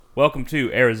Welcome to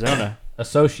Arizona,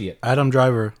 Associate. Adam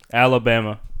Driver.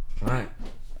 Alabama. All right.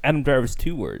 Adam Driver's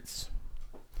 2 words.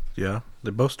 Yeah,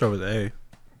 they both start with A.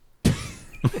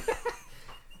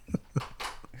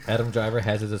 Adam Driver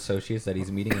has his associates that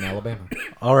he's meeting in Alabama.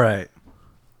 All right.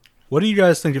 What do you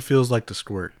guys think it feels like to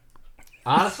squirt?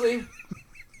 Honestly,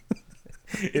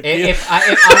 It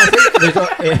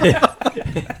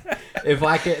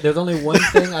there's only one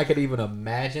thing I could even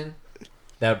imagine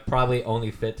that would probably only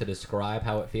fit to describe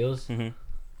how it feels. Mm-hmm.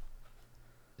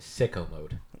 Sicko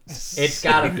mode. It's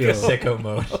gotta feel sicko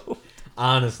mode.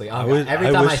 Honestly, every I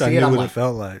time I wish see I it, knew I'm what like, it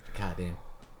felt like. God damn.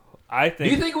 I Do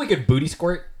you think we could booty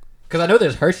squirt? Because I know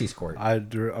there's Hershey squirt.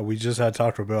 We just had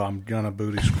Taco Bell. I'm gonna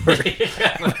booty squirt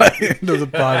by the end of the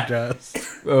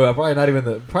podcast. Probably not even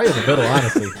probably in the middle.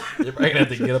 Honestly, you're probably gonna have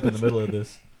to get up in the middle of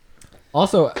this.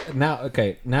 Also, now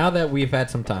that we've had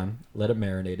some time, let it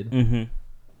marinated. Mm-hmm.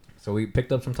 So we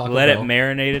picked up some Taco Let Bell. it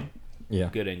marinated. Yeah.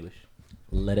 Good English.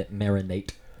 Let it marinate.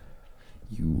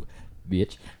 You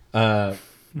bitch.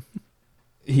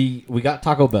 We got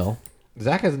Taco Bell.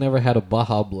 Zach has never had a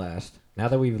Baja Blast. Now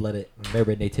that we've let it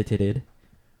marinated,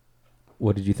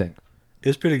 what did you think?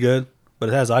 It's pretty good, but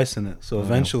it has ice in it, so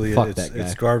eventually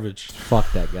it's garbage.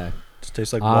 Fuck that guy. It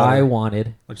tastes like water. I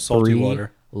wanted like salty 3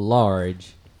 water.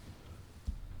 large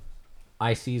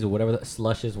ices or whatever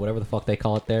slushes, whatever the fuck they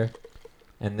call it there,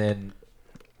 and then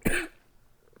I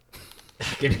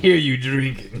can hear you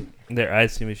drinking. Their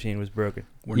icing machine was broken.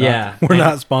 We're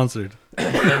not sponsored.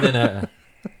 And then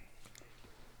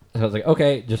I was like,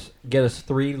 okay, just get us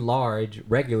 3 large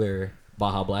regular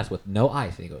Baja Blast with no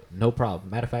ice. And he goes, no problem.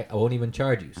 Matter of fact, I won't even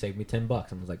charge you. Save me $10.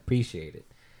 I was like, appreciate it.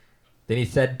 Then he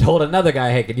told another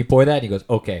guy, hey, can you pour that? And he goes,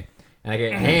 okay. And I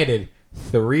get handed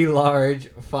 3 large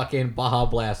fucking Baja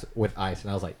Blast with ice.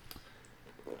 And I was like,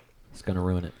 it's going to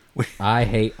ruin it. I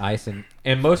hate ice.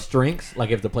 And most drinks,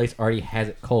 like if the place already has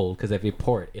it cold, because if you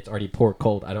pour it, it's already poured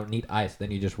cold. I don't need ice.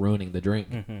 Then you're just ruining the drink.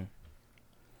 Mm-hmm.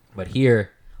 But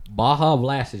here, Baja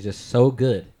Blast is just so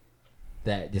good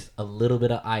that just a little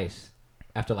bit of ice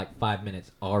after like 5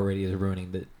 minutes already is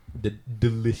ruining the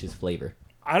delicious flavor.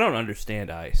 I don't understand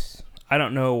ice. I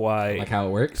don't know why. Like how it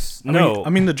works? No. I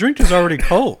mean the drink is already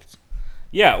cold.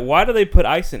 Yeah, why do they put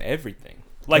ice in everything?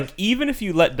 Like, even if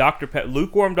you let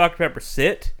lukewarm Dr. Pepper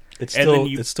sit, It's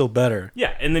it's still better.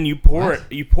 Yeah, and then you pour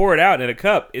it out in a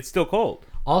cup, it's still cold.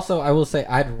 Also, I will say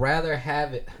I'd rather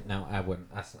have it. No, I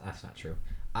wouldn't. That's not true.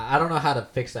 I don't know how to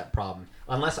fix that problem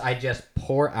unless I just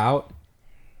pour out.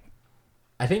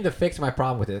 I think to fix my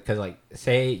problem with it, because like,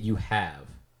 say you have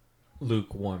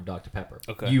lukewarm Dr. Pepper,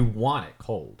 okay, you want it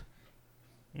cold.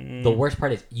 The worst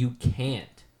part is you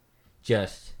can't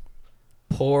just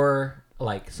pour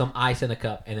like some ice in a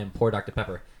cup and then pour Dr.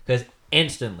 Pepper, because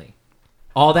instantly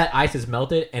all that ice is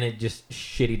melted and it just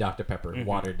shitty Dr. Pepper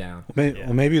watered down.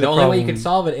 Well, maybe the only way you can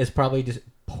solve it is probably just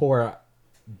pour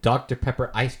Dr.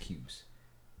 Pepper ice cubes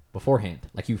beforehand.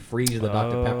 Like you freeze the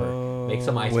Dr. Pepper, make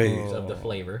some ice cubes of the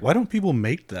flavor. Why don't people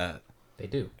make that? They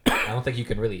do. I don't think you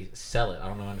can really sell it. I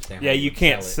don't understand. Yeah, you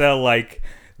can't sell like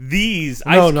these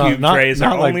ice cube trays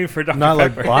are only for Dr. Not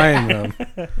Pepper. like buying them.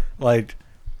 Like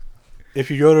if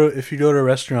you go to a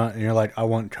restaurant and you're like, I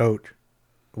want Coke,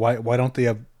 why don't they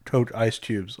have Coke ice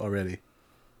cubes already?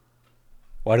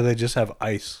 Why do they just have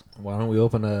ice? Why don't we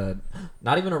open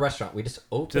not even a restaurant? We just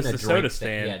open just a a soda drink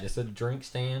stand. Yeah, just a drink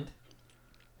stand,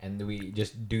 and we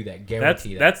just do that.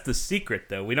 Guarantee that's the secret,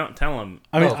 though. We don't tell them.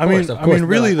 I mean,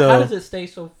 really though. How does it stay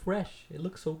so fresh? It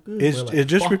looks so good. It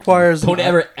just requires. Don't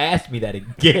ever ask me that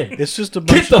again. It's just a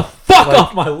Get bunch. the fuck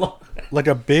off my lawn. Like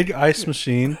a big ice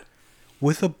machine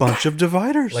with a bunch of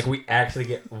dividers. Like we actually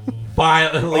get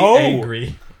violently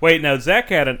angry. Wait, now Zach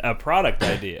had a product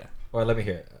idea. Or let me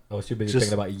hear it. I was too busy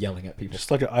thinking about yelling at people.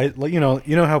 Just like you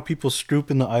know how people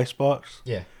scoop in the ice box.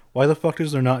 Yeah. Why the fuck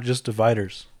is there not just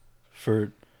dividers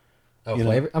for?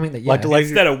 Flavor. I mean, like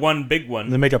instead of one big one,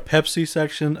 they make a Pepsi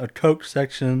section, a Coke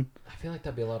section. I feel like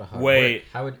that'd be a lot of hard work.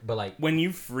 How would when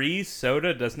you freeze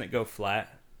soda, doesn't it go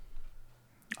flat?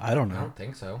 I don't know. I don't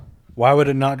think so. Why would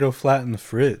it not go flat in the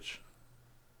fridge?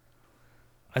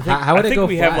 I think, how would I it think go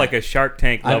we flat? have like a Shark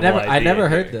Tank level idea. I never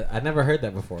heard that. I never heard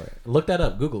that before. Look that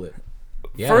up. Google it.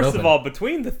 Yeah, First of all,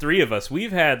 between the 3 of us,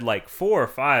 we've had like 4 or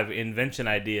 5 invention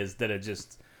ideas that are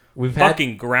just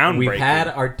fucking groundbreaking. We've had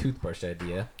our toothbrush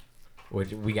idea,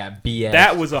 which we got BS.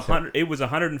 That was It was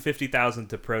 $150,000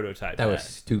 to prototype. That was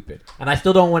stupid, and I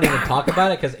still don't want to even talk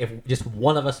about it because if just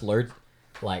one of us learned,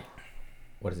 like,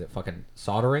 what is it, fucking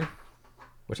soldering,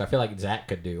 which I feel like Zach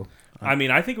could do. I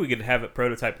mean, I think we could have it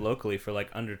prototyped locally for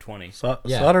like under 20.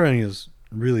 Soldering is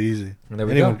really easy. And there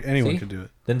we go. Anyone can do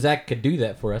it. Then Zach could do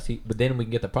that for us. But then we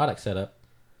can get the product set up.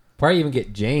 Probably even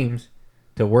get James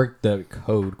to work the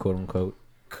code, quote unquote.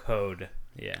 Code.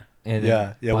 Yeah. And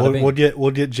Yeah.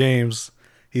 We'll get James.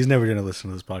 He's never gonna listen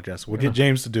to this podcast. We'll get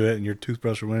James to do it, and your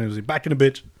toothbrush will win. He'll be back in a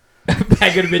bitch.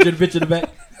 back in a bitch, and a bitch in the back.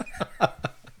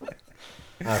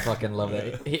 I fucking love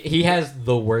that. He has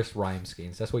the worst rhyme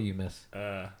schemes. That's what you miss.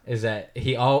 Is that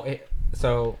he all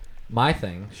so my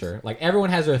thing, sure. Like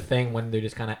everyone has their thing when they're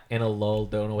just kind of in a lull,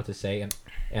 don't know what to say,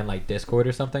 and like Discord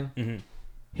or something. Mm-hmm.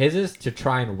 His is to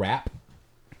try and rap,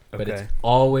 but it's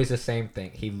always the same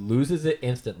thing. He loses it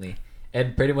instantly,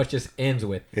 and pretty much just ends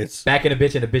with "It's back in a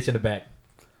bitch and a bitch in the back."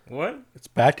 What? It's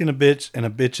back in a bitch and a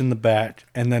bitch in the back,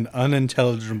 and then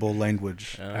unintelligible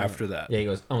language after that. Yeah, he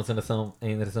goes, "I'm gonna send a song,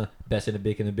 and the song, bash in the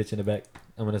bitch and a bitch in the back."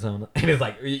 I'm gonna song, and it's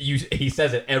like he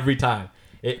says it every time.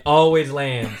 It always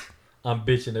lands on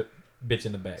bitch in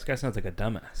the back. This guy sounds like a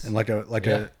dumbass.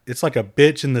 And it's like a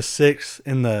bitch in the six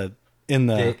in the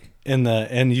Dick.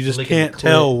 and you just can't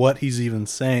tell what he's even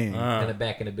saying. And a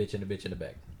back and a bitch and a bitch in the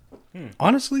back.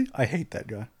 Honestly, I hate that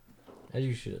guy. As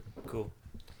you should. Cool.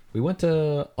 We went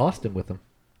to Austin with him.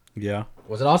 Yeah.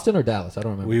 Was it Austin or Dallas? I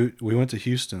don't remember. We went to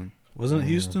Houston. Wasn't it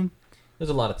Houston? There's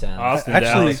a lot of towns. Austin,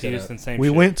 Actually, Dallas, Houston, same we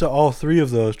shit. went to all three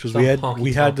of those because we had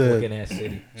to.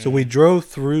 City. So we drove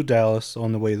through Dallas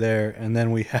on the way there, and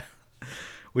then we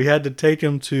had to take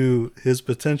him to his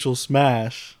potential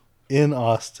smash in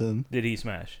Austin. Did he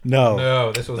smash?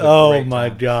 No, this was. Oh my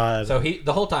god! So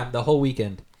the whole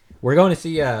weekend, we're going to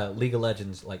see League of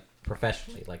Legends like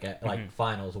professionally, like at like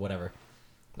finals or whatever.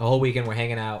 The whole weekend we're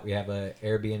hanging out. We have a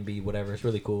Airbnb, whatever. It's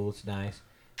really cool. It's nice.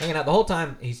 Hanging out the whole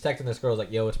time. He's texting this girl. He's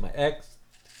like, "Yo, it's my ex.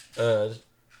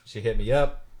 She hit me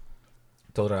up.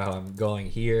 Told her how I'm going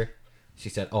here. She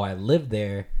said, "Oh, I live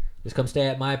there. Just come stay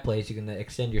at my place. You can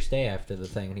extend your stay after the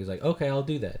thing." And he was like, "Okay, I'll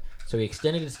do that." So he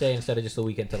extended his stay instead of just a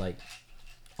weekend to like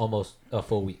almost a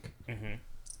full week. Mm-hmm.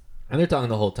 And they're talking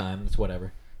the whole time. It's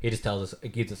whatever. He just tells us,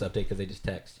 keeps us updated because they just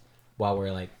text while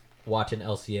we're like watching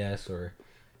LCS or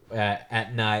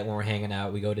at night when we're hanging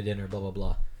out. We go to dinner, blah blah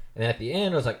blah. And then at the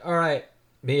end, I was like, "All right,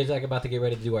 me and Zach about to get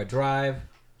ready to do our drive."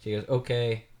 She goes,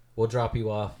 "Okay, we'll drop you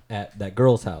off at that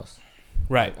girl's house."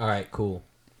 Right. All right, cool.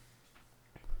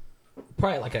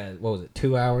 Probably like a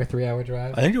 2-hour, 3-hour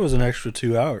drive. I think it was an extra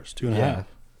 2 hours, 2.5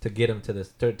 to get him to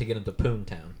get him to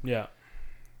Poontown. Yeah.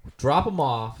 Drop him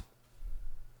off,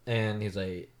 and he's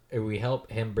like, we help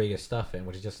him bring his stuff in,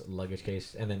 which is just a luggage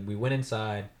case, and then we went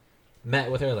inside,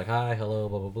 met with her, like, "Hi, hello,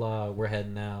 blah blah blah. We're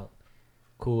heading out.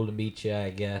 Cool to meet you,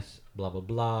 I guess. Blah blah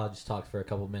blah." Just talked for a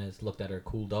couple minutes, looked at her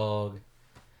cool dog.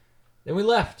 Then we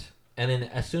left, and then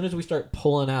as soon as we start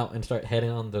pulling out and start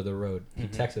heading onto the road, he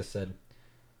texted us, said,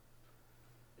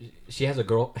 "She has a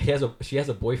girl. She has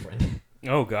a boyfriend."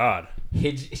 Oh God.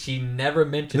 She never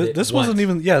mentioned it. This once. wasn't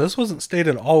even. Yeah, this wasn't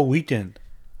stated all weekend.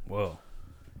 Whoa.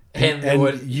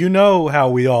 And you know how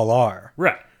we all are,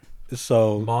 Right.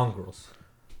 so mongrels.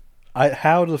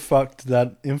 how the fuck did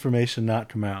that information not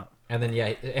come out? And then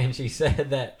and she said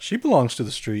that She belongs to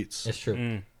the streets. it's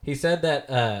true. He said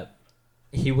that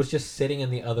he was just sitting in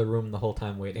the other room the whole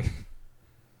time waiting.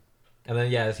 And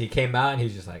then as he came out, and he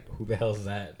was just like, "Who the hell is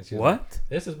that?" And she was What? like,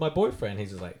 "This is my boyfriend." He's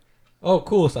just like, "Oh,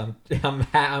 cool. So I'm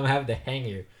having to hang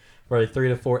here for like 3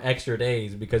 to 4 extra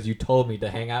days because you told me to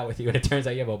hang out with you, and it turns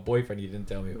out you have a boyfriend you didn't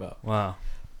tell me about." Wow.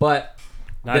 But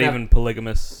Not even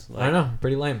polygamous. I don't know,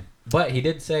 pretty lame. But he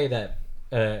did say that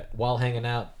while hanging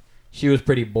out, she was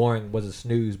pretty boring, was a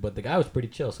snooze, but the guy was pretty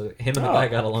chill. So him and the guy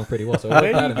got along pretty well. So There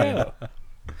you go.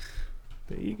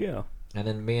 There you go. And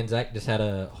then me and Zach just had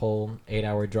a whole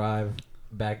 8-hour drive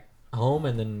back home,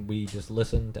 and then we just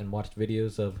listened and watched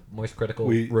videos of Moist Critical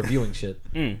reviewing shit.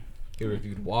 He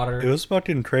reviewed water. It was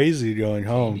fucking crazy going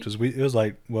home because it was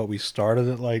like we started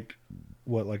at like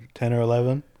 10 or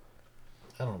 11.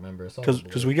 I don't remember.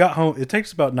 Because we got home. It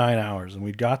takes about 9 hours, and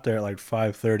we got there at like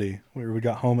 5:30. We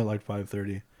got home at like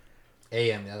 5:30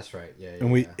 a.m. Yeah, that's right. Yeah. And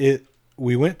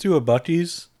we went to a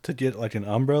Buc-ee's to get like an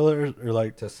umbrella or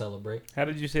like to celebrate. How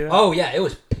did you say that? Oh yeah, it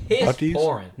was piss Buc-ee's?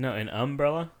 pouring. No, an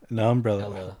umbrella. an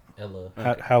umbrella. Ella.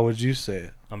 How would you say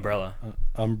it? Umbrella.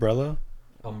 Umbrella.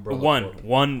 Umbrella.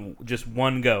 Just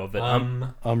one go of it.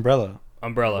 Umbrella.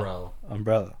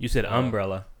 Umbrella. You said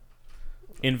umbrella.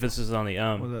 Emphasis on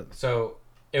the So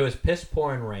it was piss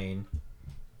pouring rain,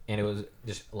 and it was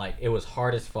just like it was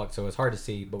hard as fuck. So it was hard to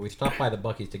see. But we stopped by the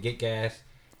Buc-ee's to get gas.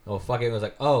 Oh fuck! It was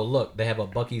like, oh look, they have a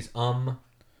Buc-ee's umbrella.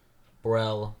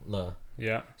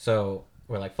 Yeah. So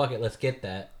we're like, fuck it, let's get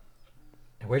that.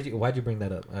 Why'd you bring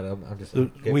that up? I'm just. I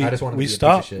just wanted to be a piece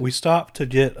of shit. We stopped to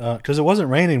get because it wasn't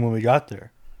raining when we got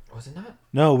there. Was it not?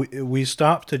 No, we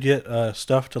stopped to get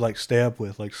stuff to like stay up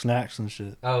with, like snacks and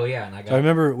shit. Oh yeah, and I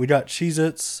remember we got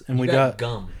Cheez-Its and we got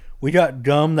gum. We got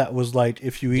gum that was like,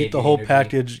 if you eat Gave the you whole energy.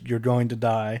 package, you're going to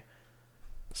die.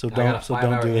 So I got a don't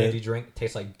 5-hour do energy it. drink.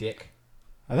 Tastes like dick.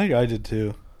 I think I did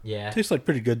too. Yeah, Tastes like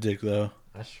pretty good dick though.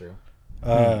 that's true.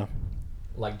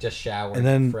 Like just showered and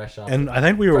then fresh off. and I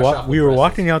think we were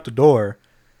walking out the door,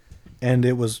 and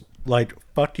it was like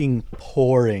fucking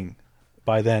pouring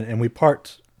by then, and we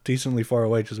parked decently far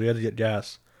away because we had to get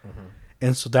gas. Mm-hmm.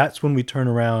 And so that's when we turned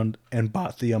around and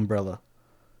bought the umbrella.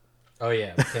 Oh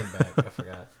yeah, we came back. I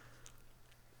forgot.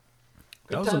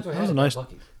 That was a nice.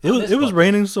 It was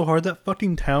raining so hard that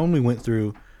fucking town we went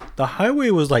through, the highway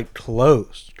was like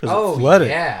closed because it flooded.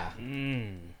 Yeah.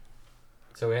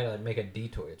 So we had to make a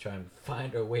detour to try and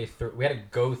find our way through. We had to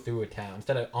go through a town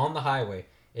instead of on the highway.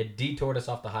 It detoured us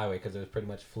off the highway because it was pretty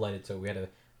much flooded. So we had to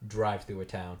drive through a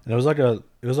town. And it was like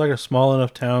a small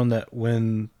enough town that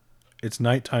when it's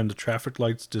nighttime, the traffic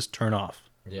lights just turn off.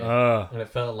 Yeah. And it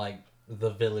felt like the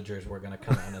villagers were gonna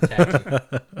come out and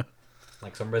attack you,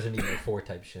 like some Resident Evil 4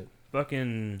 type shit.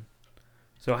 Fucking.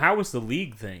 So how was the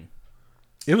league thing?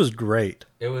 It was great.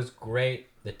 It was great.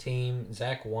 The team,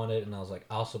 Zach won it, and I was like,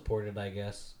 I'll support it, I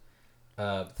guess.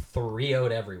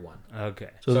 3-0'd everyone.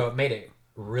 Okay. So it made it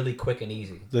really quick and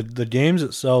easy. The games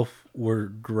itself were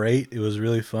great. It was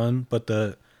really fun, but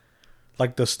the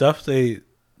stuff the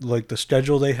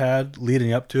schedule they had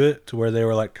leading up to it, to where they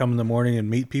were like come in the morning and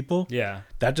meet people. Yeah.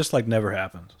 That just like never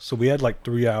happened. So we had like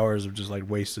 3 hours of just like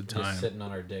wasted time. Just sitting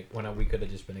on our dick when we could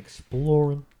have just been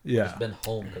exploring. Yeah. Just been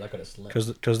home because I could have slept.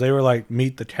 Because they were like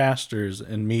meet the casters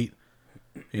and meet,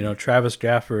 Travis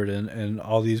Gafford and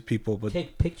all these people. But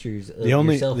take pictures. Of the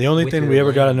only thing we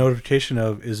ever got a notification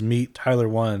of is meet Tyler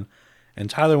 1, and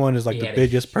Tyler 1 is like the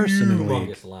biggest person in the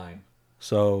league. Line.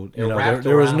 So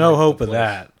there was no hope of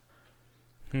that.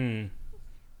 I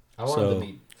wanted to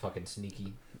meet fucking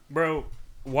Sneaky. Bro,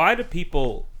 why do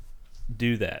people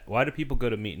do that? Why do people go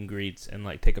to meet and greets and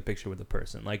like take a picture with a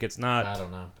person? Like it's not. I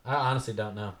don't know. I honestly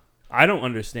don't know. I don't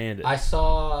understand it. I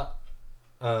saw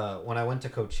when I went to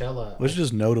Coachella. Which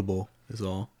is notable, is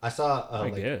all. I saw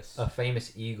a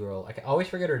famous e-girl. I always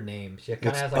forget her name. She kind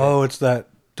of has like it's that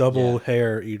double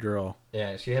hair e-girl.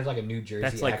 Yeah, she has like a New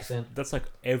Jersey accent. That's like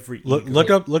every look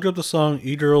up the song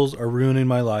 "E-Girls Are Ruining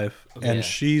My Life," and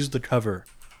she's the cover.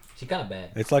 She's kind of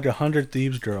bad. It's like 100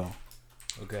 Thieves girl.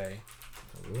 Okay.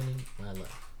 Ruining my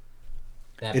life.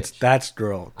 That's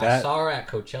girl. I saw her at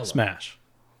Coachella. Smash.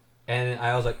 And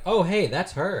I was like, oh hey,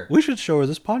 that's her. We should show her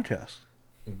this podcast.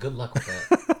 Good luck with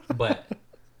that. But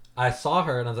I saw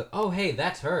her and I was like, oh hey,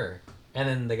 that's her. And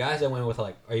then the guys I went with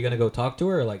like, are you gonna go talk to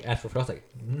her or like ask for photos? I was like,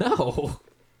 no.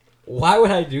 Why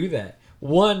would I do that?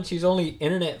 One, she's only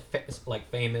internet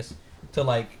famous to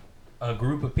like a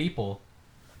group of people,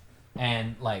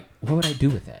 and like, what would I do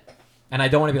with that? And I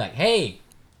don't want to be like, hey,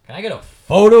 can I get a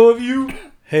photo of you?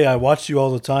 Hey, I watch you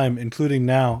all the time, including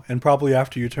now, and probably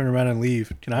after you turn around and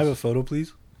leave. Can I have a photo,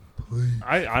 please?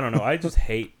 I don't know. I just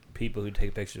hate people who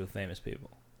take pictures with famous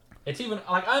people. It's even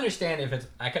like I understand if it's.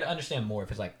 I could understand more if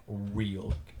it's like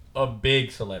real, a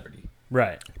big celebrity.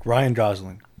 Right. Ryan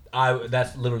Gosling.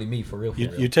 That's literally me for real.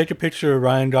 You take a picture of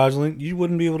Ryan Gosling, you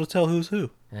wouldn't be able to tell who's who.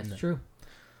 That's true.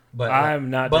 But I'm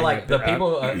not. But like the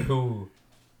people who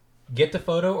get the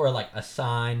photo or like a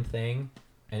signed thing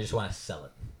and just want to sell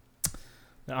it.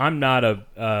 I'm not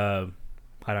a.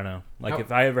 I don't know. Like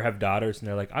if I ever have daughters and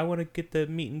they're like, I want to get the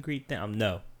meet and greet down.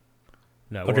 No,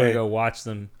 we're gonna go watch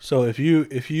them. So if you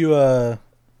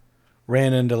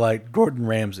ran into like Gordon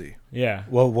Ramsay,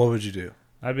 what would you do?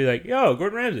 I'd be like, yo,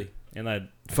 Gordon Ramsay, and I'd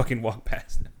fucking walk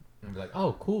past him. And be like,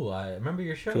 oh, cool. I remember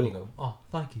your show. Cool. And you go, oh,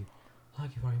 thank you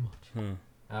very much.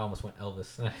 I almost went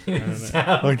Elvis. Thank you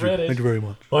very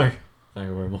much. Thank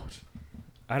you very much.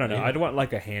 I don't know. I'd want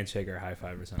like a handshake or a high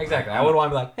five or something. Exactly. I would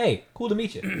want to be like, hey, cool to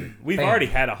meet you. We've already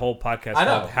had a whole podcast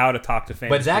called How to Talk to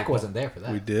Famous But Zach people. wasn't there for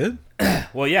that. We did?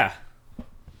 Well, yeah.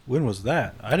 When was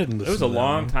that? I didn't listen. It was a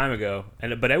long time ago,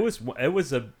 but it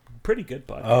was a pretty good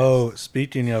podcast. Oh,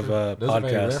 speaking of Those podcasts, are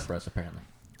very rare for us apparently.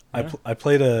 I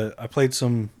played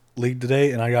some League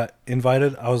today, and I got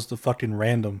invited. I was the fucking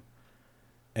random,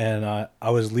 and I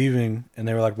was leaving, and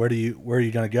they were like, "Where are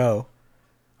you gonna go?"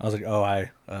 I was like, "Oh,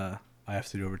 I have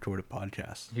to go record a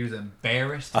podcast." He was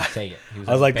embarrassed to say it.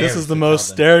 I was like, "This is the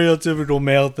most stereotypical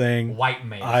male thing. White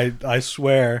male. I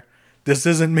swear, this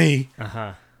isn't me."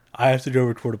 Uh-huh. I have to go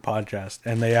record a podcast,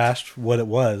 and they asked what it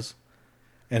was,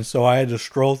 and so I had to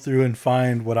scroll through and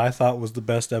find what I thought was the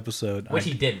best episode. Which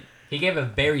he didn't. He gave a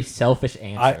very selfish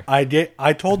answer.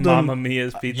 I told them Mamma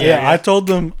Mia's Pizza. Yeah, I told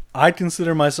them I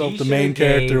consider myself the main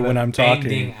character when I'm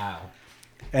talking.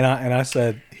 And I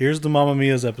said, here's the Mamma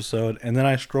Mia's episode, and then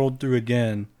I scrolled through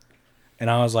again, And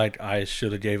I was like, I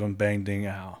should have gave him Bang Ding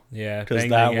Ow. Yeah, Because Bang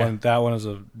that Ding one, that one is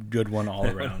a good one all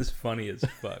That around. one is funny as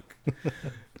fuck.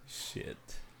 Shit.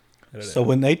 I don't So know.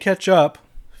 when they catch up,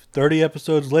 30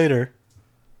 episodes later,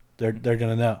 they're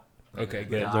gonna know. Okay,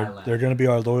 good. They're gonna be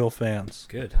our loyal fans.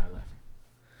 Good.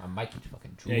 My mic is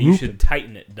fucking Yeah, drooping. you should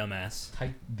tighten it, dumbass.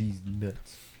 Tight these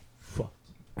nuts. Fuck.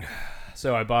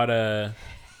 So I bought a.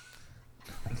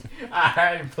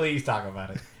 Alright, please talk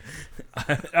about it.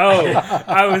 Oh,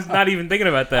 I was not even thinking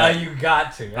about that. You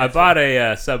got to. I bought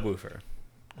a subwoofer.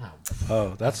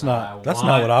 Oh, that's not not what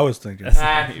I what I was thinking.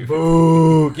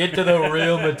 Boo! Get to the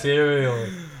real material.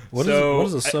 What So,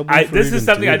 is a subwoofer? This even is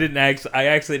something do? I didn't I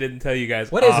actually didn't tell you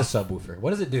guys. What is a subwoofer?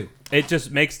 What does it do? It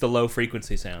just makes the low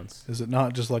frequency sounds. Is it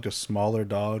not just like a smaller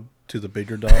dog to the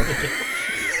bigger dog?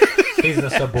 He's the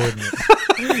subordinate.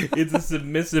 It's a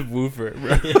submissive woofer,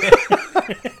 bro.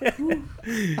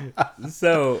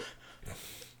 So,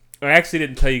 I actually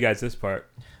didn't tell you guys this part.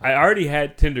 I already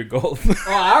had Tinder Gold. Oh,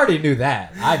 I already knew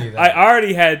that. I knew that. I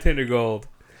already had Tinder Gold.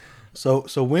 So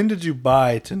when did you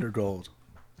buy Tinder Gold?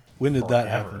 When did that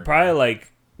Forever. happen? Probably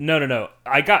like no.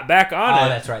 I got back on Oh, it.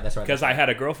 that's right. Because I had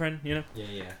a girlfriend, you know.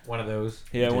 Yeah. One of those.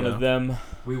 Yeah, one of them.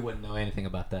 We wouldn't know anything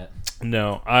about that.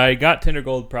 No, I got Tinder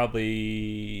Gold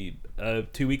probably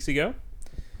 2 weeks ago,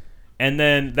 and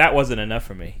then that wasn't enough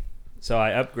for me, so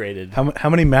I upgraded. How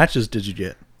many matches did you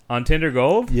get? On Tinder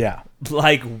Gold? Yeah.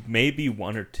 Like maybe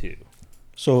 1 or 2.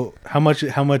 So how much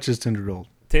is Tinder Gold?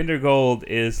 Tinder Gold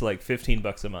is like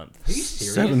 $15 a month. Are you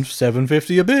serious?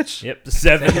 $7.50 a bitch. Yep,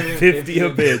 $7.50 a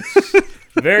bitch.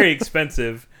 Very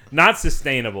expensive, not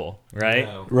sustainable, right?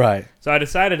 No. Right. So I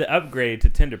decided to upgrade to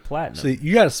Tinder Platinum. See,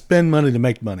 you got to spend money to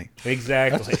make money.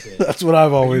 Exactly. That's what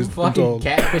I've Are you always been fucking told.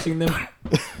 catfishing them?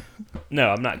 No,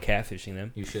 I'm not catfishing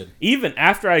them. You should. Even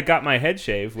after I got my head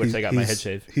shaved, which I got my head He's-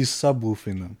 shaved. He's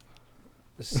subwoofing them.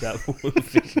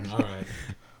 Subwoofing. All right.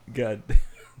 God.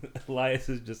 Elias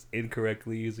is just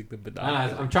incorrectly using the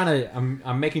binoculars.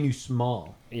 I'm making you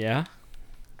small. Yeah?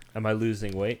 Am I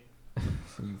losing weight?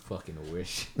 You fucking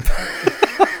wish.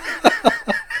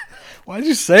 Why'd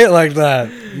you say it like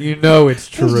that? You know it's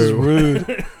This is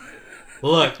rude.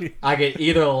 Look, I can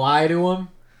either lie to him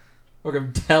or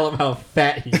can tell him how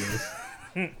fat he is.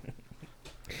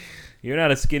 You're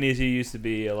not as skinny as you used to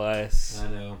be, Elias. I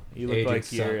know. You look Aging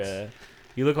like you're sucks.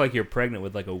 you look like you're pregnant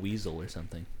with like a weasel or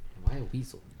something. Why a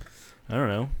weasel? I don't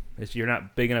know. You're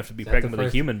not big enough to be Is that pregnant the with a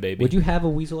first- human baby. Would you have a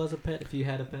weasel as a pet if you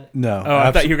had a pet? No. Oh,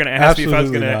 I thought you were going to ask me if I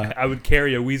was going absolutely to. not. I would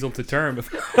carry a weasel to term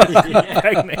if I was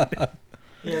pregnant.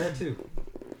 Yeah, that too.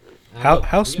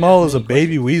 How small is a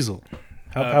baby weasel?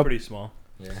 How Pretty small.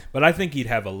 Yeah. But I think he'd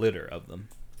have a litter of them.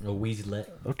 A weaselet.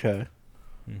 Okay.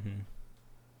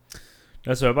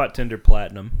 No, so I bought Tinder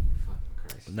Platinum, Fucking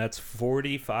Christ. and that's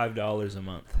 $45 a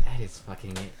month. That is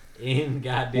fucking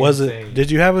goddamn Was insane. it?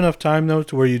 Did you have enough time though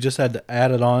to where you just had to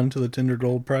add it on to the Tinder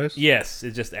Gold price? Yes,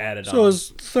 it just added on. So it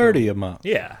was $30 a month.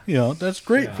 Yeah, You know, that's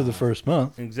great for the first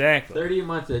month. exactly. 30 a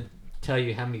month to tell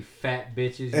you how many fat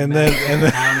bitches you And matched then- with, and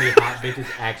then- how many hot bitches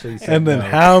actually said And then no.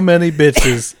 how many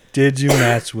bitches did you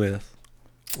match with?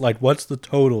 Like, what's the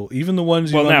total? Even the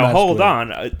ones you Well, now unmatched hold with.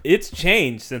 on. It's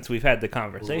changed since we've had the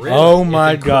conversation. Really? Oh It's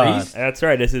my increased? God. That's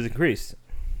right. This has increased.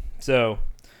 So,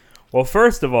 well,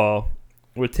 first of all,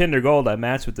 with Tinder Gold, I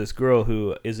matched with this girl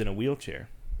who is in a wheelchair.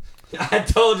 I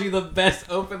told you the best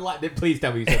open line. Please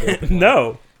tell me you said the open line.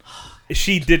 No,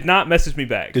 she did not message me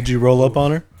back. Did you roll up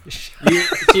on her?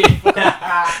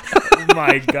 Oh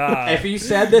my god! If you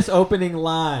said this opening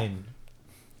line,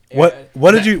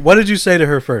 What did you say to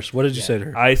her first? What did you Yeah. say to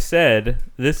her? I said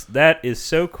that is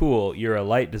so cool. You're a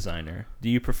light designer. Do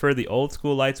you prefer the old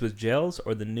school lights with gels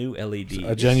or the new LEDs?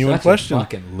 A genuine such a question.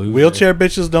 fucking loser. Wheelchair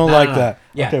bitches don't No, like no, no. that.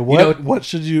 Yeah, Okay, you what know- what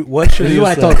should you This is say?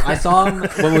 what I told him. I saw him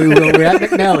when we were at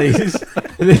McNally's.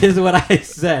 This is what I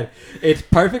said. It's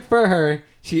perfect for her.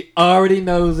 She already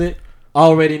knows it.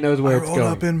 Already knows where I it's roll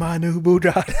going. up in my new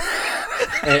Bugatti.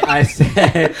 And I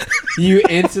said, you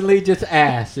instantly just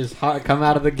asked, come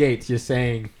out of the gates, just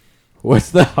saying,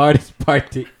 what's the hardest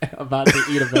part about to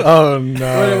eat a vegetable? Oh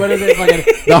no! What is it? Fucking,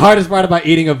 the hardest part about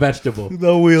eating a vegetable.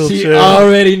 The wheelchair. She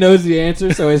already knows the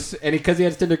answer, so because he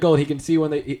has Tinder Gold, he can see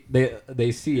when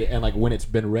they see it and like when it's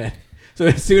been read. So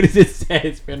as soon as it says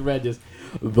it's been read, just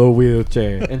the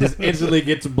wheelchair, and just instantly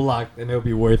gets blocked, and it'll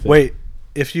be worth it. Wait,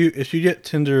 if you get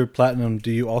Tinder Platinum, do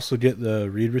you also get the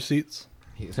read receipts?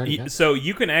 So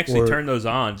you can actually Or- turn those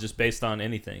on just based on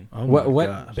anything. Oh what my what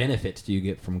God. benefits do you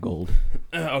get from gold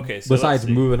Okay, so besides let's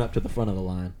see. moving up to the front of the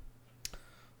line?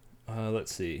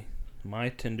 Let's see. My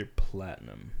Tinder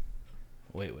Platinum.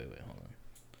 Wait, hold on.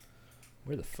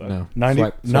 Where the fuck? No, 90,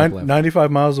 swipe left. 95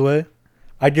 miles away?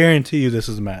 I guarantee you this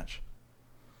is a match.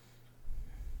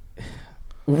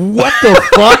 What the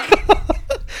fuck?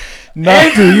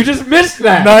 Andrew, you just missed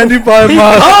that. 95 He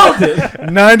miles. called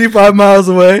it. 95 miles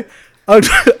away.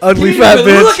 Ugly He fat didn't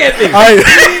even bitch. look at me.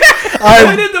 I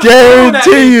Pointed the phone at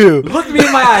guarantee me, you. Looked me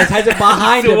in my eyes, has it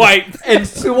behind him, Swiped. and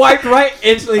swiped right.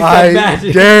 Instantly said I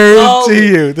magic. guarantee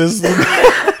you. This.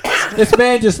 This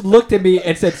man just looked at me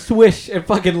and said swish and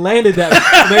fucking landed that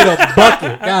made a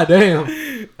bucket. God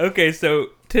damn. Okay, so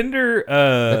Tinder.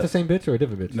 That's the same bitch or a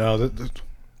different bitch? No, That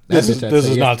this bitch, I'd is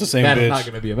say, not the same that bitch. is not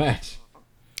going to be a match.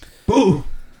 Boo.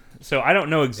 So I don't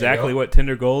know exactly go. what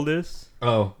Tinder Gold is.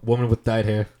 Oh, woman with dyed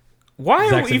hair. Why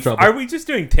Zach's in trouble. are we just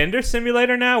doing Tinder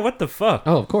Simulator now? What the fuck?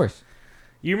 Oh, of course.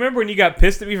 You remember when you got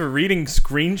pissed at me for reading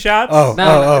screenshots? Oh,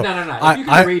 No. If you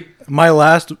can read. My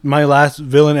last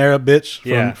villain era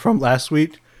bitch from last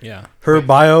week. Yeah. Her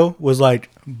bio was like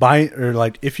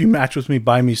if you match with me,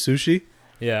 buy me sushi.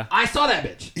 Yeah. I saw that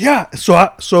bitch. Yeah.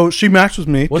 So she matched with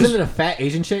me. Wasn't it a fat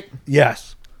Asian chick?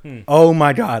 Yes. Oh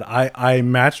my god. I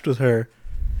matched with her,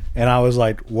 and I was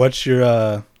like, what's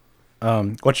your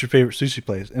favorite sushi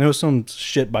place? And it was some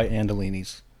shit by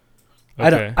Andolini's.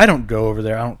 Okay. I don't go over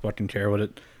there. I don't fucking care what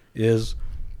it is.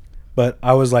 But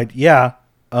I was like, yeah,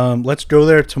 let's go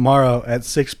there tomorrow at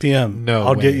 6 p.m. No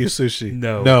I'll way. get you sushi.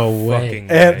 No way. fucking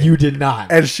And way. You did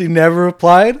not. And she never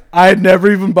replied. I had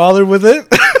never even bothered with it.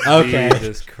 Okay.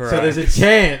 Jesus Christ. So there's a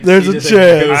chance. There's she a just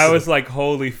chance. goes- I was like,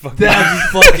 holy fuck.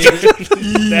 That's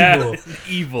fucking That evil. is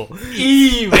evil.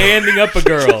 Evil. Standing up a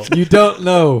girl. You don't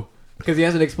know because he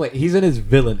hasn't explained. He's in his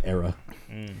villain era.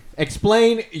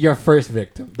 Explain your first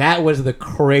victim. That was the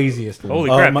craziest one. Holy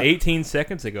crap. my- 18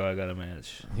 seconds ago I got a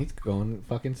match. He's going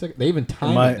fucking sick. They even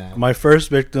timed it now. My first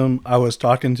victim I was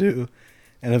talking to,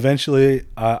 and eventually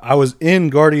I was in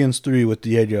Guardians 3 with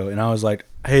Diego, and I was like,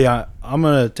 hey, I'm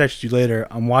going to text you later.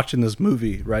 I'm watching this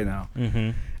movie right now.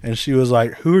 Mm-hmm. And she was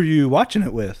like, who are you watching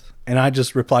it with? And I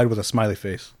just replied with a smiley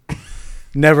face.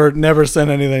 Never sent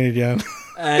anything again.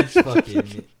 That's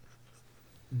fucking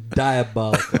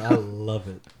diabolical. I love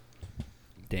it.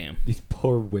 Damn. These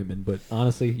poor women, but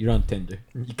honestly, you're on Tinder.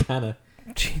 You kind of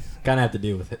have to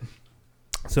deal with it.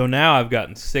 So now I've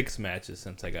gotten 6 matches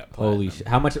since I got platinum. Holy shit!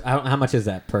 How much is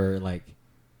that per like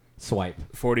swipe?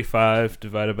 45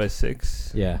 divided by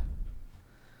 6. Yeah,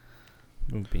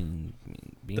 Bing, bing,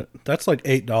 bing. That's like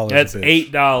 $8. That's a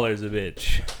bitch. $8 a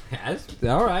bitch. that's,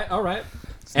 all right.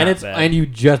 It's And not bad. and you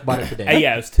just bought it today.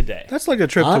 Yeah, it was today. That's like a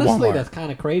trip Honestly, to Walmart. that's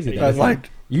kind of crazy. Yeah, Though. Like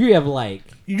You have like,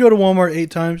 you go to Walmart 8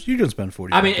 times, you can spend $40.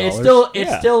 I mean, it's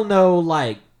Yeah. still no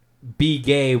like be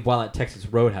gay while at Texas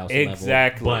Roadhouse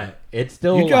Exactly. level, but it's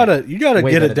still You gotta way get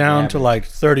better it than down the to average. like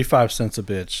 35 cents a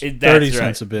bitch, That's 30 right.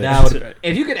 cents a bitch. That would, That's right.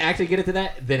 if you can actually get it to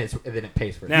that, then it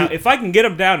pays for it. Now, if I can get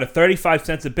them down to 35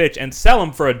 cents a bitch and sell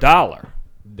them for $1,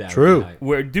 That would True. be hype.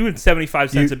 we're doing 75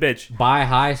 cents a bitch. Buy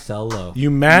high, sell low. You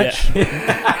match,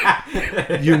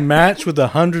 you match with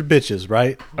 100 bitches,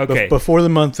 right? Okay. Before the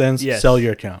month ends, Yes. sell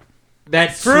your account.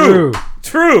 That's True. true.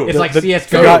 True. It's like The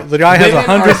CS:GO. guy has Women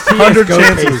 100 are CS:GO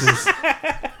chances. cases.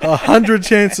 100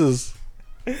 chances.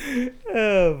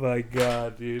 Oh my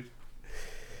god, dude.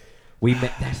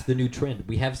 That's the new trend.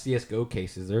 We have CS:GO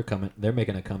cases. They're coming. They're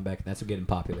making a comeback. And that's getting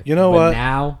popular. You know but what?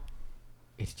 Now,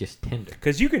 it's just Tinder.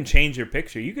 Because you can change your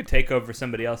picture. You could take over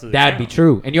somebody else's That'd be account.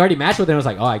 true. And you already matched with them. It was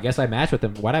like, oh, I guess I matched with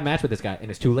them. Why'd I match with this guy? And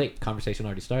it's too late. Conversation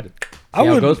already started. See I how it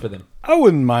would- goes for them. I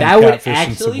wouldn't mind That would catfishing some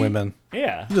actually- women.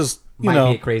 Yeah. Just, you Might know.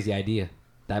 be a crazy idea.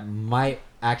 That might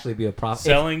actually be a problem.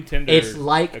 Selling Tinder it's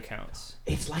like- accounts.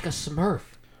 It's like a Smurf.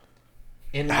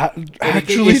 And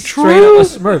Actually it's straight true. up a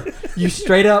Smurf. You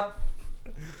straight up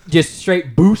just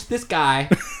straight boost this guy,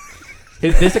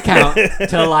 this account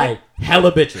to like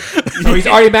hella bitches. So he's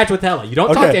already matched with hella. You don't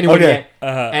talk Okay, to anyone okay. yet.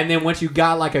 Uh-huh. And then once you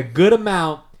got like a good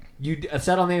amount, you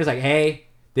set on there. It's like, hey,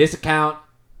 this account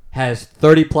has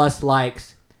 30 plus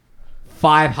likes,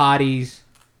 5 hotties,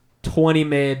 20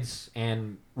 mids,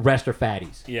 and rest are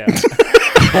fatties. Yeah.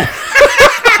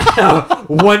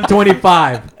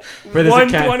 125 for this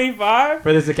account. 125?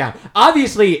 For this account.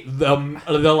 Obviously,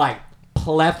 the like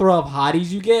plethora of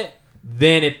hotties you get,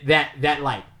 then that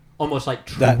like almost like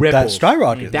That triples.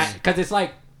 skyrockets. Because it's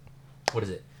like, what is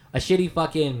it? A shitty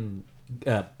fucking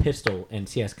pistol in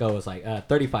CS:GO is like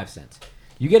 35 cents.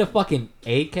 You get a fucking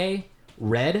AK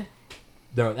red,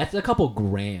 that's a couple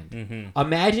grand. Mm-hmm.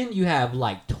 Imagine you have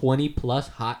like 20 plus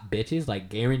hot bitches, like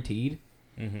guaranteed.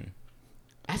 Mm-hmm.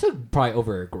 That's probably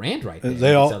over $1,000 right there.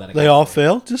 They You can sell that all account for.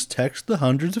 fail. Just text the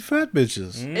hundreds of fat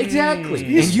bitches. Mm. Exactly.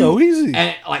 It's so easy.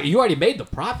 And like you already made the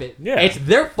profit. Yeah. It's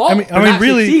their fault. I mean, for not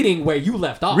really- succeeding where you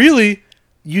left off. Really,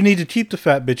 you need to keep the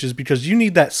fat bitches because you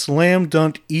need that slam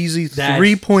dunk easy That's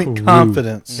 3-point true.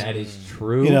 confidence. That is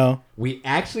true. You know, we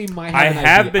actually might have I an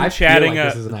have idea. been I feel chatting like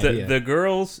this is an idea. the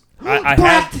girls. I have.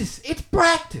 practice. It's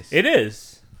practice. It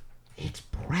is. It's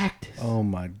practice. oh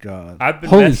my god. I've been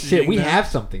Holy messaging shit, we them. have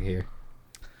something here.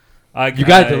 You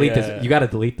gotta delete this. You gotta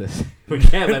delete this. We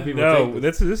can't let people No, take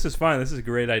this. this is fine. This is a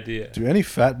great idea. Do any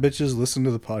fat bitches listen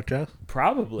to the podcast?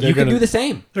 Probably. You can gonna- do the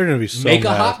same. They're gonna be so Make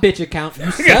mad. a hot bitch account.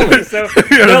 You sell it. So,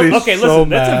 You're gonna be okay, so listen.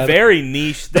 That's a mad. very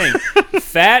niche thing.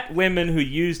 Fat women who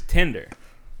use Tinder.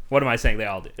 What am I saying? They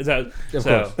all do. Of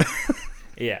So, course.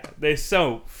 yeah, there's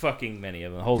so fucking many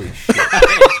of them. Holy shit.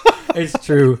 It's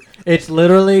true. It's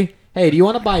literally, hey, do you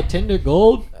want to buy Tinder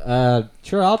Gold?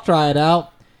 Sure, I'll try it out.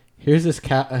 Here's this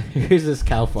cow. Here's this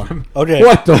cow farm. Okay.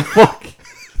 What the fuck?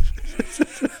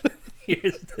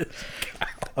 Here's this.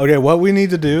 Okay, what we need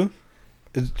to do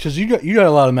is because you got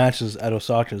a lot of matches at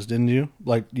Osaka's, didn't you?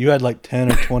 Like you had like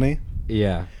 10 or 20.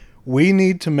 Yeah. We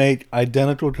need to make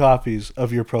identical copies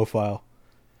of your profile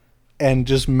and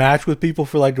just match with people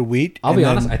for like a week. I'll and be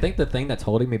then- honest. I think the thing that's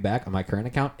holding me back on my current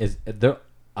account is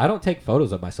I don't take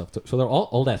photos of myself, so they're all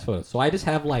old ass photos. So I just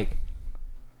have like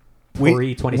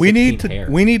pre-2016 we need to hair.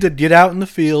 we need to get out in the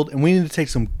field and we need to take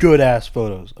some good ass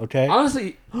photos. Okay.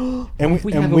 Honestly, And if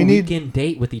we and have a we need- weekend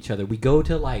date with each other, we go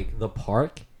to like the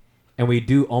park, and we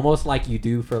do almost like you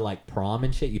do for like prom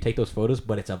and shit. You take those photos,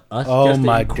 but it's of us. Oh just to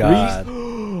my increase God.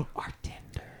 our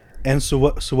Tinder. And so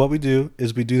what we do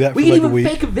is we do that We for can like a even week.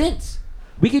 fake events.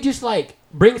 We could just like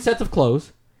bring sets of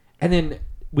clothes, and then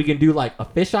we can do like a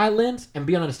fisheye lens and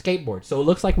be on a skateboard, so it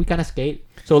looks like we kind of skate.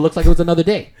 So it looks like it was another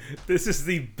day. This is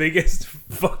the biggest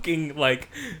fucking like.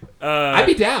 I'd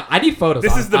be down. I need photos.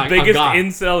 This on- is the on biggest God.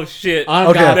 incel shit On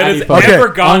Okay. God, that I has need photos. Okay. ever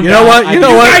gone. You know down. what? You know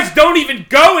You what? guys don't even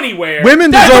go anywhere.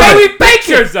 Women That's deserve why it. we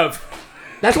pictures of.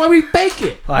 That's why we fake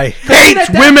it. I Then hate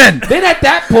at that- women. Then at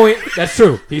that point, that's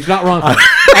true. He's not wrong. at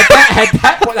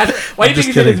that point, that's, why do you think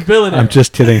he's in his villain era? I'm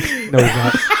just kidding. No, he's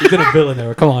not. He's in a villain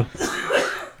era. Come on.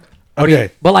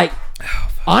 Okay. But like,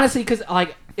 honestly, because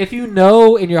like, if you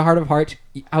know in your heart of hearts,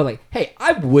 I was like, hey,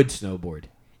 I would snowboard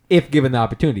if given the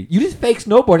opportunity. You just fake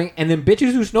snowboarding, and then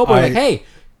bitches who snowboard are like, hey, do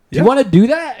Yeah. you want to do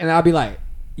that? And I'll be like,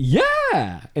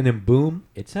 yeah. And then boom,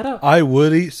 it's set up. I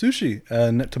would eat sushi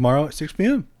tomorrow at 6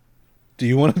 p.m. Do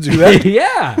you want to do that?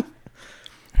 Yeah.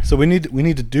 So we need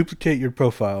to duplicate your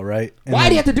profile, right? And Why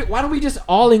do you have to do? Why don't we just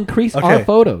all increase our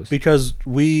photos? Because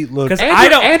we look. Because Andrew- I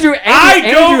don't. Andrew I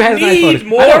don't has nice need photos.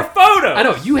 more I know. photos. I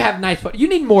know you have nice photos. You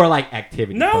need more like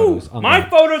activity. No, photos on my there.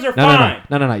 photos are fine.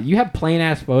 No. You have plain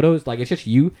ass photos. Like it's just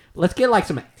you. Let's get like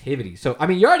some activity. So I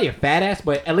mean, you're already a fat ass,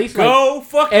 but at least Go like,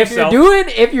 fuck if yourself.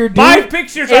 you're doing My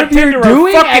pictures on if you're Tinder are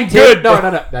doing fucking acti- good, No,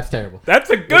 bro. that's terrible.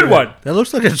 That's a good one. That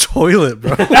looks like a toilet,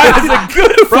 bro. That is a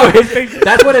good Bro, fucking picture.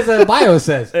 that's what his bio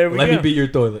says. There we Let me go. be your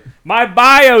toilet. My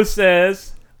bio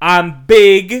says I'm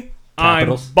big,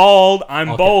 Capitals. I'm bald, I'm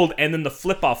Okay. bold, and then the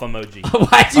flip off emoji.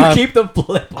 Why'd you keep the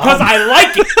flip? Because I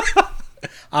like it.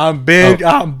 I'm big.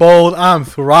 I'm bold. I'm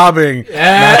throbbing.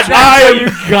 That's I how am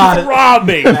you got it.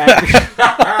 throbbing.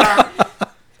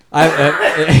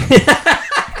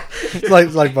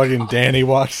 It's like fucking Danny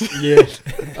walks. Yeah,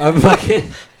 I'm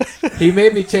fucking. He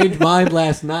made me change mine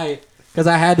last night because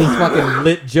I had this fucking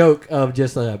lit joke of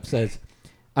just says,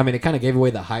 I mean, it kind of gave away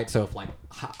the height. So if like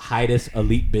heightest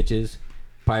elite bitches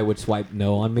probably would swipe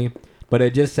no on me, but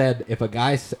it just said if a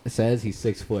guy says he's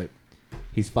 6 foot,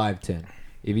 he's 5'10".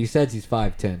 If he says he's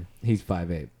 5'10", he's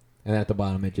 5'8". And at the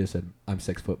bottom it just said I'm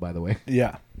 6 foot, by the way.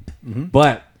 Yeah.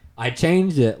 But I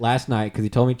changed it last night because he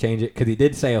told me to change it because he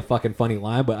did say a fucking funny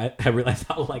line, but I realized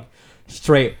how like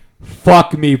straight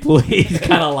fuck me please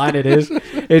kind of line it is.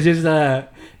 It's just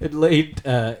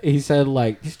he said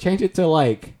like just change it to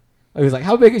like he was like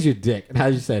how big is your dick, and I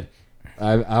just said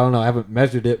I don't know, I haven't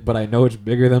measured it, but I know it's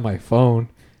bigger than my phone,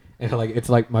 and like it's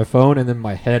like my phone and then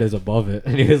my head is above it,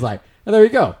 and he was like oh, there you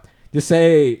go, just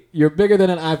say you're bigger than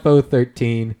an iPhone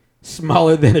 13,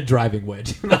 smaller than a driving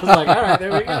wedge. And I was like all right,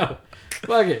 there we go.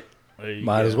 Fuck it.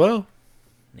 Might as well.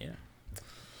 Yeah.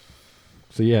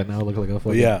 So yeah, now I look like a But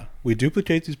fucking... yeah, we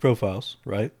duplicate these profiles,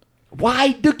 right?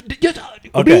 Why? Just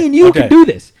Okay, me and you okay. can do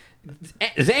this.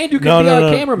 Andrew can be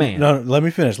our cameraman. No, let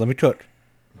me finish. Let me cook.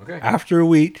 Okay. After a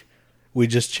week, we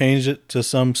just change it to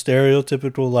some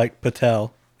stereotypical like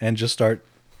Patel and just start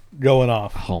going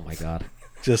off. Oh my god.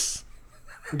 Just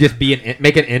Just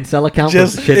make an incel account for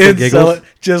shits and giggles. incel it,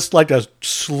 just like a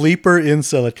sleeper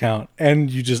incel account, and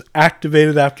you just activate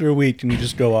it after a week, and you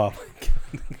just go off.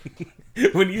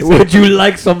 When you Would you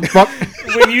like some fuck?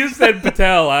 when you said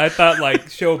Patel, I thought like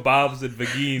show Bob's and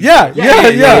Vagine. Yeah.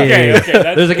 Okay.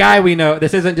 There's a guy we know.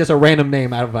 This isn't just a random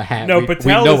name out of a hat. No, we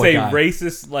Patel know is a guy.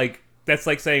 racist. Like That's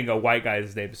like saying a white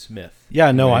guy's name is Smith.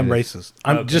 Yeah, no, I'm racist.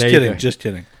 I'm Okay. just There you kidding. go. Just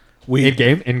kidding. In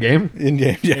game. In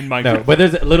game. Yeah. In Minecraft. No, but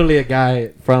there's literally a guy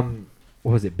from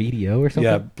what was it, BDO or something?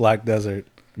 Yeah, Black Desert.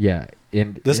 Yeah.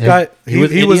 This guy, he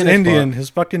was as Indian. fuck. His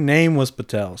fucking name was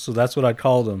Patel, so that's what I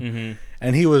called him. Mm-hmm.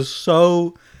 And he was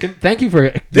so. Thank you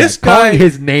for This calling guy-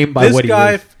 his name by This what he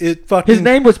guy, is. it fucking. His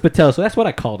name was Patel, so that's what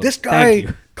I called him. This Thank guy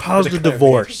you. caused For a the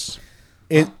divorce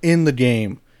in the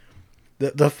game.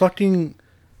 The fucking.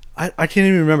 I can't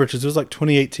even remember because it was like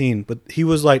 2018, but he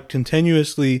was like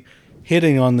continuously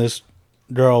hitting on this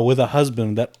girl with a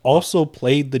husband that also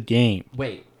played the game.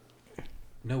 Wait.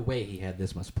 No way he had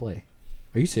this much play.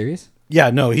 Are you serious? Yeah,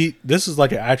 no, this is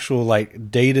like an actual like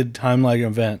dated timeline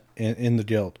event in the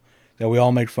guild that we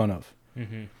all make fun of.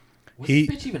 Mm-hmm. Was He-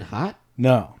 this bitch even hot?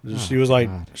 No, Oh, she was like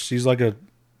God. she's like a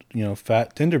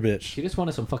fat Tinder bitch. She just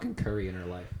wanted some fucking curry in her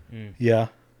life. Yeah,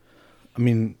 I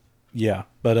mean, yeah,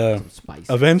 but Some spice.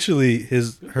 eventually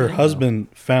her thing, husband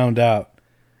found out,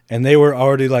 and they were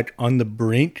already like on the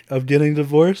brink of getting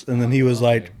divorced, and then he was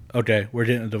like, "Okay, we're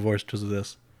getting a divorce because of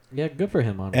this." Yeah, good for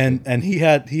him, honestly. And he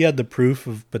had the proof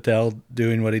of Patel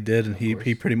doing what he did, and he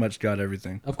course. pretty much got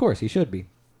everything. Of course, he should be.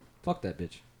 Fuck that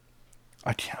bitch.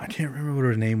 I can't remember what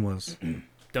her name was.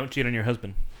 Don't cheat on your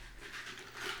husband.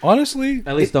 Honestly,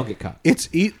 At least don't get caught. it's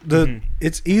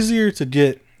it's easier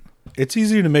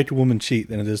to make a woman cheat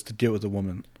than it is to get with a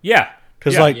woman. Yeah.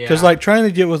 Because Yeah. like trying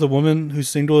to get with a woman who's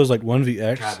single is like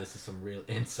 1vx. God, this is some real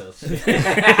incel shit.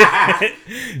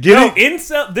 No,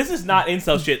 incel. This is not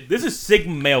incel shit. This is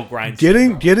Sigma male grind.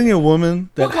 Getting a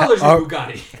woman that What color's your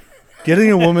Bugatti?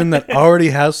 getting a woman that already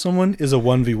has someone is a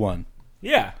 1v1.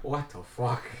 Yeah, What the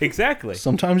fuck? exactly.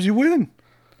 Sometimes you win,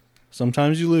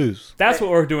 sometimes you lose. That's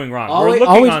what we're doing wrong. Always- We're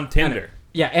looking always- on Tinder.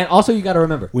 Yeah, and also you got to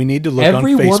remember, We need to look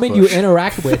every on Facebook. woman you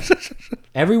interact with,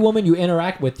 every woman you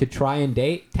interact with to try and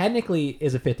date, technically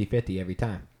is a 50-50 every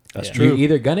time. That's Yeah. true. You're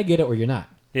either gonna get it or you're not.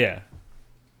 Yeah.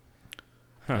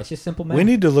 Huh. That's just simple math. We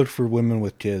need to look for women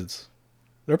with kids.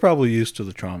 They're probably used to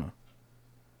the trauma.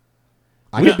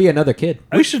 I could be another kid.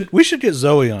 We should get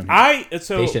Zoe on here.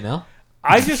 So Hey, Chanel.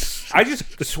 I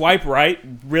just swipe right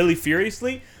really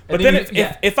furiously, but And then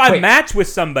then if I wait. match with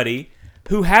somebody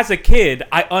who has a kid,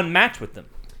 I unmatch with them.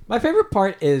 My favorite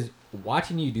part is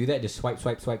watching you do that. Just swipe.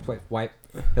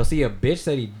 He'll see a bitch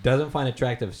that he doesn't find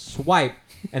attractive, swipe,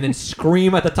 and then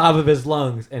scream at the top of his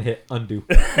lungs and hit undo.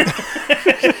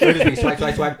 Literally,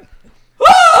 swipe.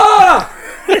 Ah!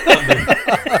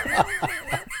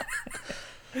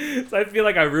 So I feel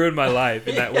like I ruined my life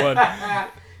in that one.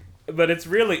 But it's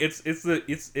really it's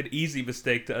an easy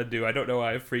mistake to undo. I don't know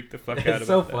why I freaked the fuck out about It's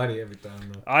so that. funny every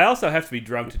time, though. I also have to be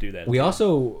drunk to do that. We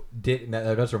also did.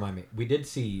 That does remind me. We did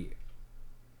see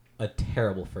a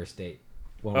terrible first date.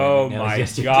 when we were Oh at McNally's my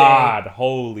yesterday. god!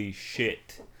 Holy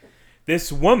shit!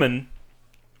 This woman.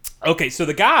 Okay, so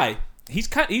the guy, he's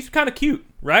kind of cute,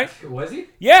 right? Was he?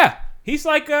 Yeah, he's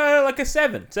like a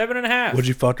 7.5. Would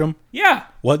you fuck him? Yeah,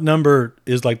 What number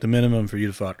is like the minimum for you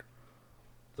to fuck?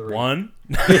 3. 1.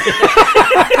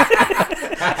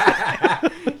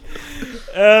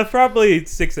 Probably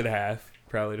 6.5.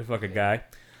 Probably to fuck a guy.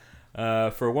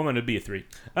 For a woman, it'd be a 3.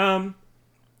 I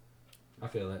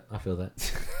feel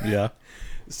that. Yeah.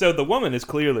 So the woman is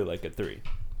clearly like a 3.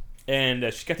 And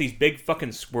she's got these big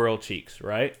fucking squirrel cheeks,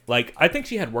 right? Like, I think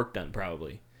she had work done,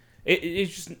 probably.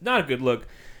 It's just not a good look.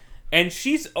 And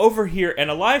she's over here, and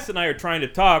Elias and I are trying to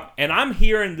talk, and I'm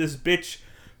hearing this bitch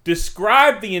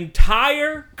describe the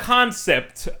entire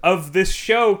concept of this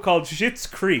show called Schitt's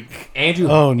Creek. Andrew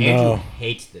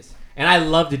hates this. And I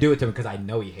love to do it to him because I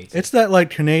know he hates it. It's that like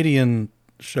Canadian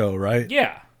show, right?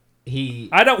 Yeah. He...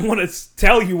 I don't want to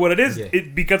tell you what it is Yeah.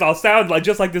 because I'll sound like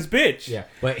just like this bitch. Yeah,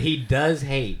 but he does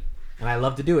hate, and I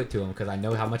love to do it to him because I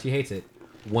know how much he hates it.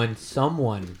 When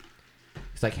someone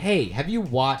is like, "Hey, have you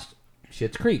watched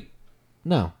Schitt's Creek?"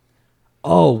 No.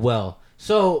 Oh well.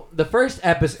 So the first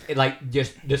episode, like,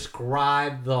 just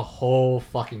describe the whole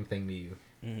fucking thing to you,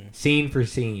 scene for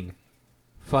scene.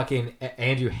 Fucking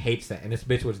Andrew hates that, and this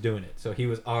bitch was doing it, so he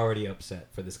was already upset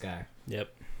for this guy. Yep.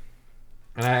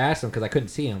 And I asked him because I couldn't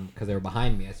see him because they were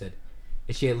behind me. I said,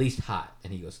 "Is she at least hot?"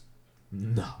 And he goes,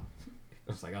 "No."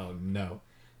 I was like, "Oh no,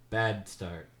 bad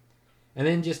start." And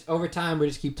then just over time, we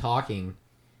just keep talking,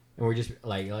 and we're just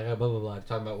like blah blah blah,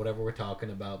 talking about whatever we're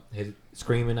talking about. His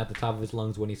screaming at the top of his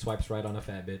lungs when he swipes right on a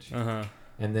fat bitch. Uh-huh.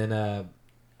 And then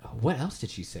what else did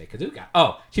she say?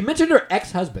 She mentioned her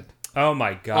ex-husband Oh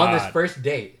my god. on this first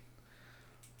date.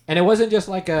 And it wasn't just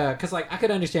like because like I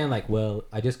could understand like, well,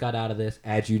 I just got out of this,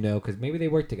 as you know, because maybe they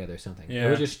worked together or something. Yeah. It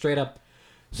was just straight up.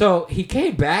 So he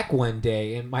came back one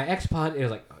day, and my ex-pod, it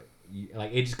was like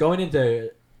it's going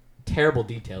into terrible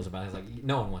details about it. It's like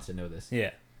no one wants to know this.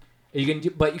 Yeah.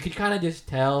 But you could kind of just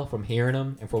tell from hearing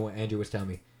him and from what Andrew was telling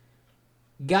me.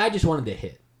 Guy just wanted to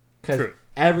hit because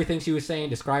everything she was saying,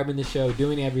 describing the show,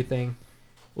 doing everything,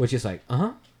 was just like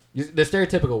the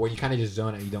stereotypical where you kind of just zone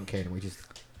out, and you don't care, and we just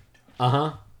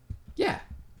yeah,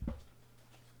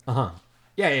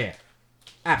 yeah,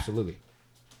 absolutely.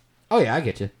 Oh yeah, I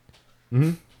get you.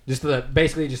 Mm-hmm.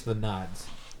 Basically just the nods.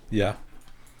 Yeah.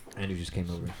 Andrew just came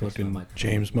over and fucking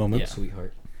James moment. Yeah,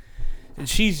 sweetheart. And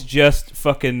she's just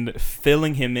fucking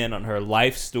filling him in on her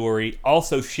life story.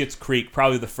 Also, Schitt's Creek,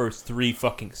 probably the first 3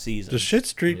 fucking seasons. Does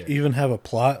Schitt's Creek even have a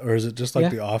plot, or is it just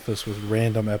like The Office with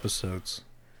random episodes?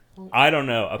 I don't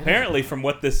know. Apparently, from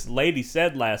what this lady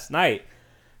said last night,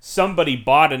 somebody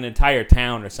bought an entire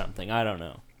town or something. I don't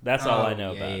know. That's all I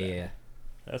know about it. Yeah.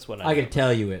 That's what I can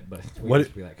tell you it, but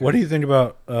what do you think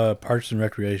about Parks and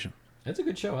Recreation? That's a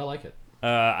good show. I like it.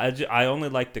 I only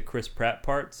like the Chris Pratt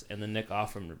parts and the Nick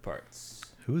Offerman parts.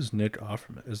 Who is Nick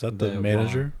Offerman? Is that the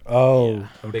manager? Oh, yeah.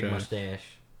 Okay. Big mustache,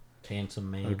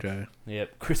 handsome man. Okay.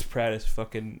 Yep. Chris Pratt is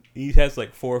fucking. He has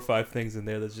like 4 or 5 things in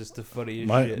there that's just the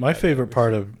funniest shit. My favorite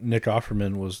part of Nick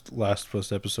Offerman was Last of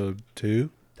Us episode 2.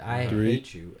 I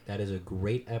hate you. That is a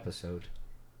great episode.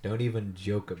 Don't even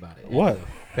joke about it. What? It's a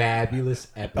fabulous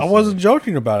episode. I wasn't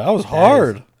joking about it. I was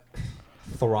hard.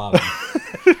 Throbbing.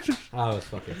 I was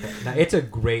fucking. Now, it's a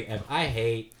great. I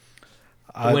hate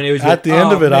when it was at the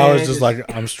end of it. I was just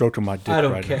like, I'm stroking my dick. I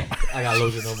don't right care. now. I got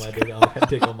lotion on my dick. I got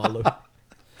dick on my lotion.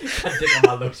 I dick on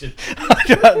my lotion.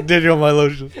 I got dick on my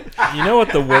lotion. You know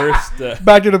what the worst?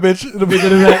 Back to the bitch. The bitch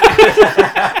in the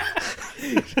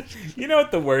back. You know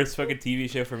what the worst fucking TV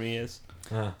show for me is?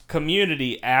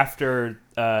 Community after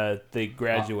they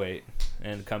graduate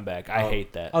and come back. I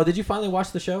hate that. Oh, did you finally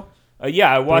watch the show? Yeah,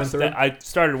 I watched that. I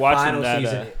started watching Final that.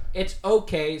 Season. It's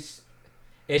okay.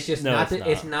 It's just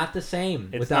it's not the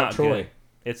same without Troy. Good.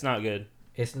 It's not good.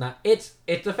 It's not. It's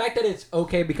the fact that it's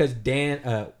okay because Dan,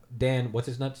 what's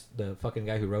his nuts? The fucking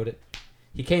guy who wrote it.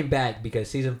 He came back because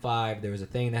season 5 there was a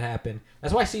thing that happened.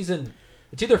 That's why it's either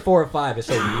 4 or 5 is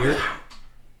so weird.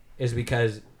 Is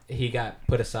because he got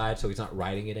put aside, so he's not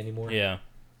writing it anymore. Yeah.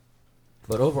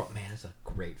 But overall, man, it's a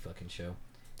great fucking show.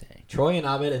 Dang. Troy and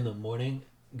Abed in the morning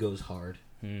goes hard.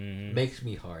 Makes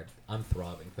me hard. I'm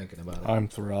throbbing thinking about it. I'm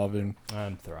throbbing,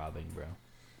 bro.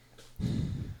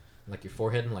 Like your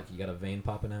forehead and like you got a vein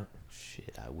popping out?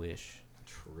 Shit, I wish.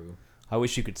 True. I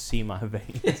wish you could see my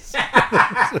veins.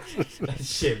 That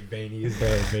shit veiny as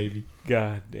hell, baby.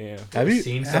 God damn. Have you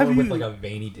seen someone with like a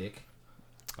veiny dick?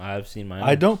 I've seen my own.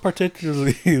 I don't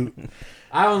particularly.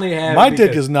 I only have. My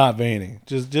dick is not veiny.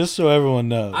 Just so everyone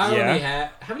knows. I only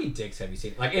have. How many dicks have you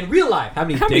seen? Like in real life, how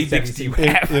many dicks have you seen?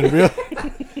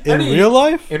 In real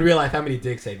life? In real life, how many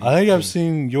dicks have you seen? I think I've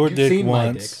seen your dick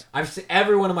once. I've seen,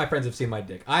 every one of my friends have seen my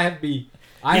dick.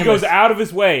 He goes out of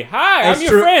his way. Hi, I'm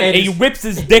your friend. And he whips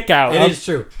his dick out. It is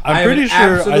true. I'm pretty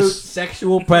sure absolute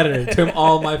sexual predator to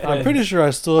all my friends. I'm pretty sure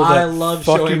I still have that. I love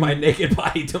showing my naked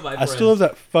body to my friends. I still have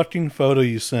that fucking photo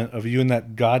you sent of you in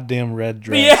that goddamn red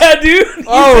dress. Yeah, dude.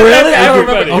 Oh, really? I don't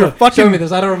remember. You're fucking. Show me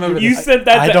this. I don't remember this. You sent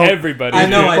that to everybody. I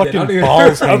know I did.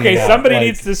 Okay, somebody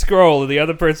needs to scroll, and the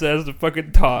other person has to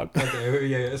fucking talk. Okay,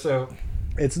 yeah. So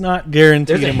it's not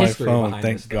guaranteed in my phone.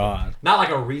 Thank Thank God. Not like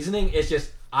a reasoning. It's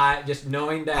just. Just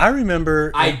knowing that I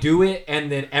remember I do it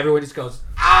and then everyone just goes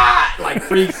like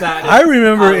freaks out. I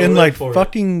remember in like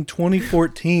fucking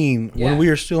 2014 when we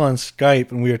were still on Skype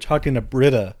and we were talking to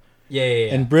Britta. Yeah.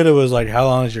 And Britta was like, "How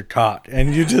long is your cock?"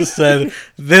 And you just said,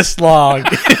 "This long."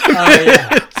 But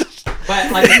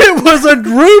like it was a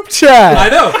group chat. I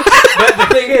know. But the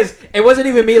thing is, it wasn't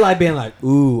even me like being like,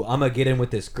 "Ooh, I'm gonna get in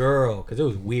with this girl," because it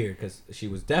was weird because she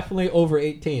was definitely over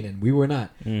 18 and we were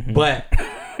not. Mm-hmm. But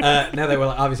now that we're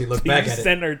like, obviously look back at it,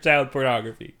 sent her child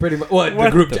pornography. Pretty much. Well,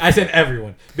 the group. I sent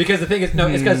everyone because the thing is, no,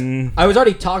 it's because I was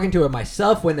already talking to her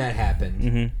myself when that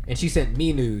happened, and she sent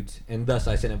me nudes, and thus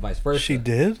I sent it vice versa. She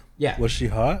did? Yeah. Was she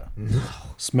hot? No.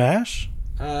 Smash?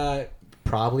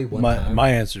 Probably one time.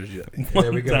 My answer is yes.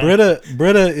 There we go.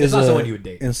 Britta is not someone you would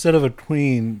date. Instead of a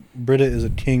queen, Britta is a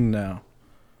king now.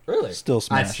 Really? Still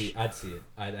Smash. I'd see it.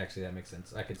 Actually, that makes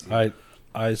sense. I could see it.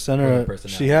 I sent her.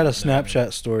 She had a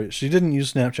Snapchat story. She didn't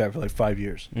use Snapchat for like 5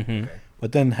 years, okay.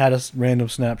 But then had a random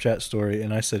Snapchat story,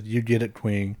 and I said, "You get it,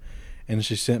 queen," and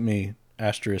she sent me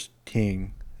asterisk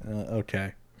king.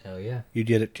 Okay. Hell yeah. You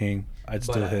get it, king. I'd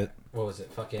still hit. What was it?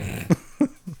 Fucking.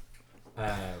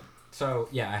 So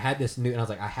yeah, I had this new, and I was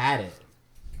like, I had it,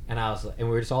 and I was, and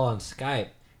we were just all on Skype.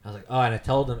 I was like, oh, and I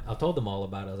told them all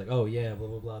about it. I was like, oh yeah, blah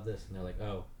blah blah, this, and they're like,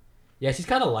 oh. Yeah, she's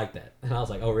kind of like that. And I was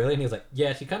like, oh, really? And he was like,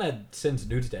 yeah, she kind of sends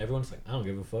nudes to everyone. It's like, I don't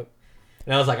give a fuck.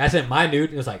 And I was like, I sent my nude.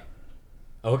 And it was like,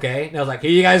 okay. And I was like,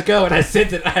 here you guys go. And I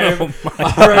sent it. I heard, Oh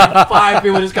I heard 5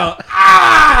 people just go,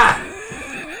 ah!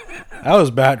 That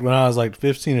was back when I was like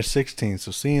 15 or 16,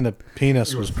 so seeing a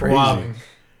penis was crazy. Throbbing.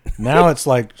 Now it's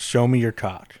like, show me your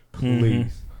cock.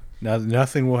 Please. Now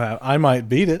nothing will happen. I might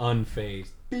beat it. Unfazed.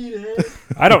 Beat it.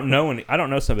 I don't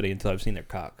know somebody until I've seen their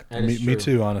cock. That is Me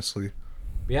true. too, honestly.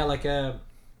 Yeah, like I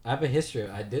have a history.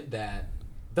 I did that.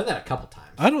 Done that a couple times.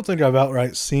 I don't think I've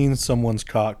outright seen someone's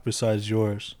cock besides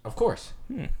yours. Of course.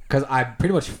 Because I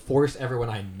pretty much force everyone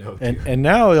I know to. And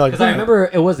now, like, Because I remember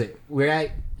we were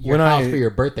at your When house I- for your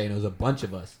birthday, and it was a bunch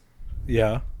of us.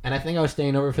 yeah, And I think I was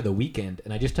staying over for the weekend,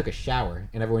 and I just took a shower,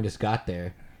 and everyone just got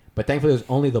there. But thankfully, there was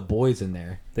only the boys in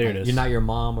there. There it Like, is. You're not your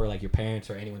mom or like your parents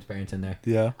or anyone's parents in there.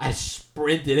 yeah. I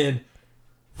sprinted in.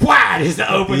 Whah! Just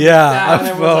opened Yeah, it down, and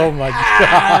everyone's oh like, my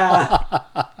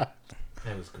 "Ah!"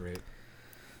 That was great.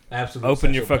 Absolutely.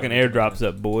 Open your fucking airdrops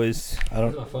up, boys. I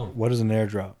Where's my don't. phone? What is an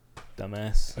airdrop?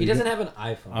 Dumbass. He doesn't have an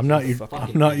iPhone. I'm not. Fucking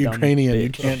I'm not dumb Ukrainian. You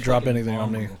bitch. can't drop anything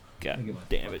on me. God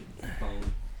damn it.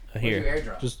 Phone. Here. Where's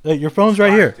your airdrop? Just hey, your phone's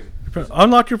right here.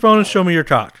 Unlock your phone and show me your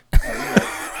cock.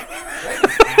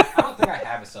 I don't think I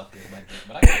have a selfie like this,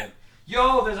 but I can.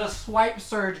 Yo, there's a swipe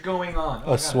surge going on.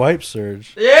 A swipe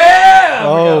surge. Yeah!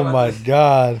 Oh my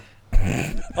god.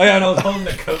 Oh yeah, no, I was holding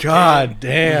the coke. God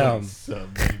damn.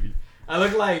 Baby. I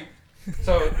look like.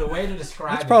 So the way to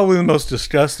describe That's probably the most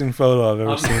disgusting photo I've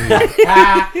ever seen.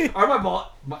 it. Or my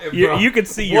ball. Bro, You can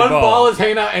see your one ball. ball is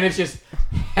hanging out, and it's just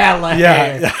hella Yeah.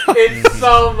 hair. It's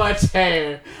so much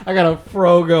hair. I got a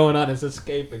fro going on. It's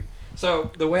escaping.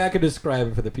 So the way I could describe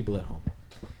it for the people at home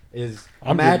is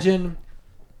imagine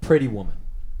Pretty Woman.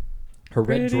 Her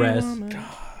red dress.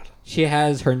 She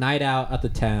has her night out at the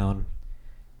town.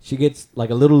 She gets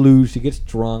like a little loose. She gets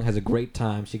drunk, has a great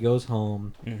time. She goes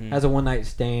home, has a one night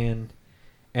stand,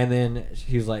 and then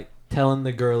she's like telling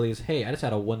the girlies, "Hey, I just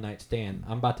had a one night stand.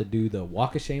 I'm about to do the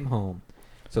walk of shame home."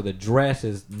 So the dress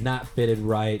is not fitted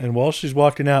right. And while she's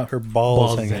walking out, her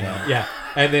balls hanging hanging out. Yeah,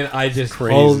 and then I just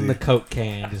Crazy. holding the Coke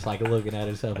can, just like looking at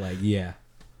herself, like, "Yeah,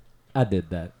 I did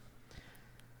that."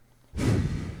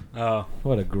 Oh,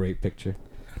 What a great picture.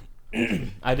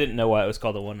 I didn't know why it was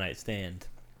called a one night stand.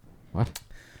 What?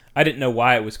 I didn't know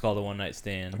why it was called a one night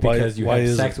stand. Why- Because you why had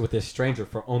is sex with this stranger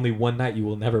for only one night, you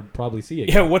will never probably see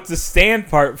again. Yeah, what's the stand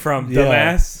part from, Yeah.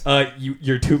 dumbass?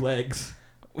 Your 2 legs.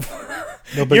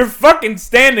 No, but You're fucking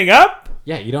standing up?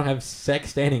 Yeah, you don't have sex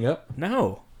standing up.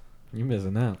 No. You're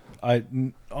missing out.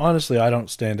 honestly, I don't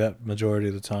stand up majority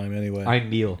of the time anyway. I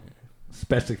kneel,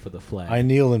 especially for the flag. I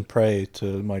kneel and pray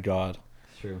to my God.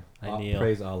 True. I kneel.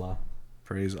 Praise Allah.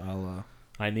 Praise Allah.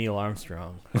 I Neil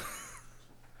Armstrong.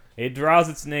 It draws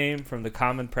its name from the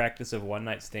common practice of one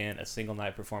night stand, a single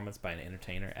night performance by an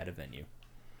entertainer at a venue.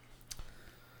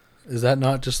 Is that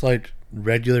not just like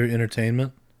regular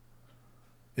entertainment?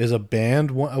 Is a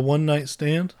band a one night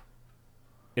stand?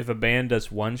 If a band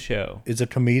does one show, Is a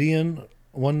comedian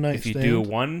one night if you stand? do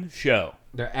one show,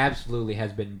 There absolutely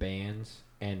has been bands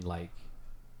and like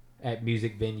at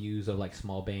music venues of like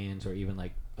small bands or even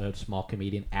like a small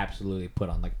comedian absolutely put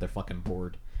on like their fucking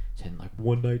board saying like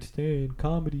one night stand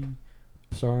comedy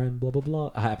starring blah blah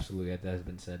blah. Absolutely, that has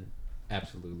been said.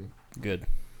 Absolutely. good.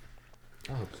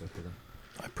 I hope so for them.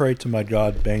 I pray to my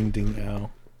God, bang ding ow.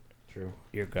 True.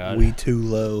 Your God. We too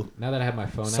low. Now that I have my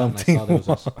phone Something out and I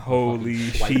saw there was a Holy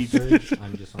fucking swipe shit. surge,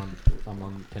 I'm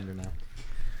on Tinder now.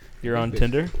 You're on This bitch-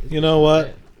 Tinder? this You bitch know is what?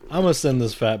 dead. I'm gonna send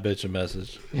this fat bitch a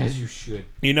message. As you should.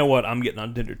 You know what? I'm getting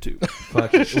on Tinder too.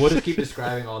 Fuck it. We'll just keep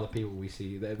describing all the people we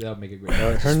see. That'll make it great.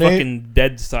 Her Just name, fucking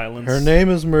dead silence. her name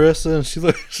is Marissa, and she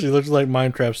looks like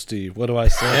Minecraft Steve. What do I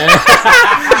say?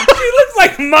 She looks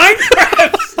like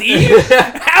Minecraft Steve.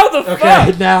 How the Okay,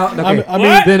 fuck? now okay. I mean,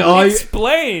 What? then all you-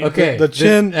 Explain. Okay, the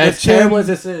chin- As the chin- terrible as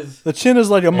this is, The chin is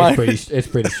like a it's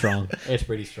pretty strong. It's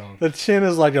pretty strong. The chin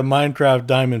is like a Minecraft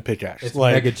diamond pickaxe. It's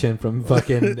like Mega Chin from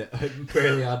fucking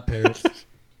Fairly Odd Parents.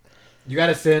 You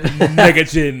gotta send. Mega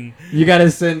chin. You gotta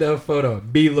send a photo.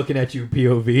 B looking at you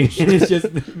POV, and it's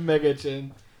just Mega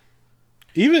Chin.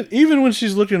 even when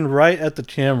she's looking right at the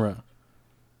camera.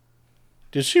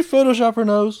 Did she Photoshop her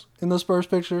nose in this first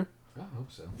picture? I hope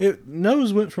so,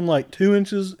 Nose went from like 2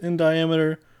 inches in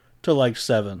diameter to like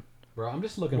 7. bro. I'm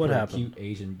just looking What for happened? a cute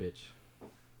Asian bitch.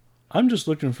 I'm just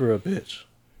looking for a bitch.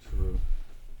 True.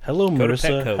 Hello, Go to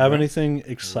Marissa. Petco, Have bro. anything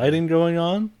exciting going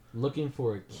on? Looking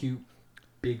for a cute,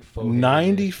 big photo.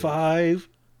 95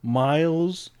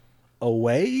 miles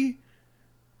away?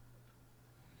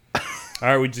 All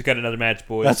right, we just got another match,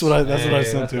 boys. That's what I Hey,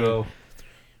 sent let's to her. go.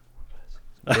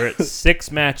 We're at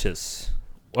 6 matches.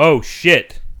 Whoa,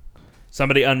 shit.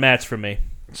 Somebody unmatched from me.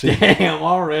 Damn,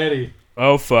 already.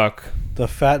 Oh fuck! The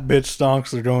fat bitch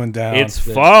stonks are going down. It's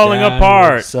falling downward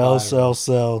apart. Sell, spiral.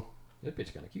 sell. That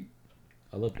bitch kind of cute.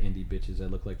 I love indie bitches that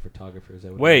look like photographers.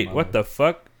 That would Wait, be my what life. the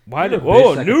fuck? Why You're did? a bitch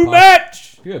Whoa, that new could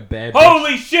match! If you're a bad bitch.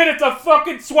 Holy shit! It's a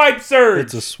fucking swipe surge.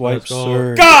 It's a swipe Let's go.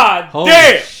 surge. God Holy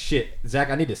damn! shit. Zach,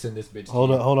 I need to send this bitch to Hold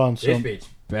you. on. This So, bitch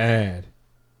bad.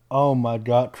 oh my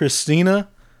god, Christina,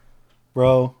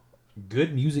 bro.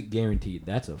 Good music guaranteed.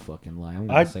 That's a fucking lie. I'm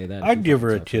gonna say that. I'd give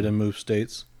her a kid in move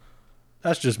states.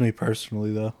 That's just me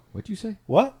personally, though. What'd you say?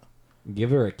 What?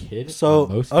 Give her a kid? So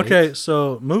in most okay, states?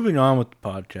 so moving on with the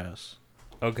podcast.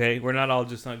 Okay, we're not all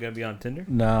just not gonna be on Tinder.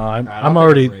 No, I'll take I'm a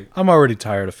already break.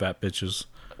 tired of fat bitches.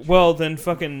 Well, then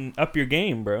fucking up your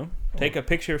game, bro. Take a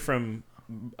picture from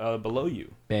below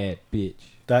you. Bad bitch.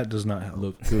 That does not help.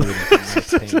 Look good. in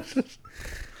some nice pants.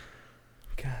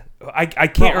 God, I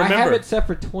can't Bro, I remember. have it set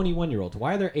for 21-year-olds.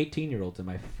 Why are there 18-year-olds in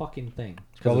my fucking thing?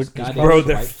 'Cause Probably- this goddamn Bro,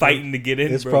 they're swipe fighting to get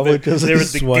in. It's bro. probably They're 'cause they're they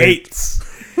at the swipe.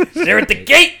 gates. They're at the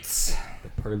gates. surge,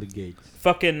 The pearly gates.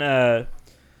 Fucking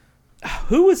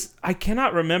who was? I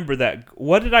cannot remember that.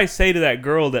 What did I say to that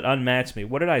girl that unmatched me?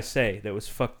 What did I say that was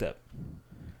fucked up?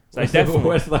 So I definitely,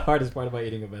 What's the hardest part about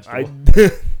eating a vegetable?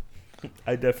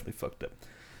 I definitely fucked up.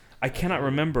 I cannot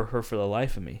remember her for the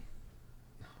life of me.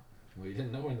 Well, you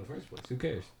didn't know her in the first place. Who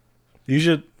cares? You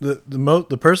should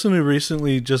the person who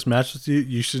recently just matched with you.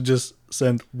 You should just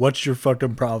send "What's your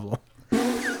fucking problem?"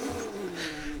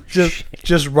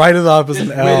 just write it off as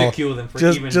Just an L. ridicule them for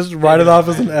even Just write it thinking off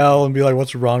as an about it. L and be like,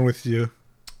 "What's wrong with you?"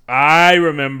 I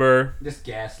remember. Just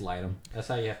gaslight them. That's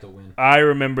how you have to win. I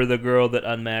remember the girl that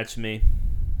unmatched me.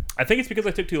 I think it's because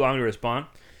I took too long to respond.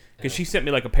 Because she sent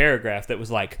me like a paragraph that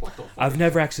was like, What the fuck? I've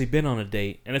never actually been on a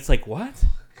date. And it's like, what?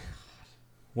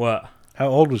 What? How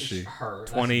old was she? Her.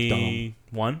 That's 21?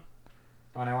 dumb.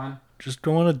 21? Just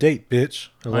go on a date, bitch.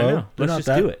 Hello. I know. They're Let's not just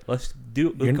that- do it. Let's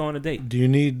You're- go on a date. Do you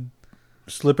need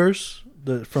slippers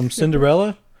from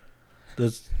Cinderella?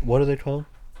 What are they called?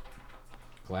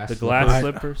 Glass The slipper. glass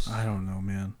slippers, I don't know,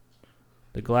 man.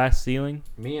 the glass ceiling.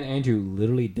 Me and Andrew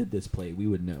literally did this play. We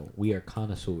would know. We are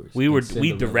connoisseurs. We in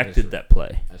Cinderella directed history. that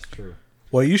play. That's true.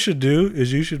 What you should do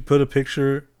is you should put a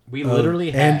picture. We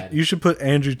literally had. You should put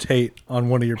Andrew Tate on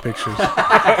one of your pictures.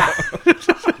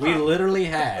 We literally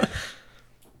had.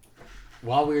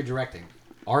 While we were directing,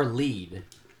 our lead,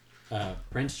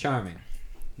 Prince Charming,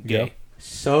 Gay. Yep.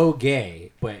 so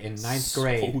gay, but in ninth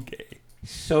grade, So gay.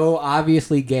 so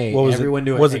obviously gay. What was Everyone it?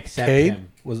 knew it Was it except Cade? him.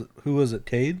 Who was it?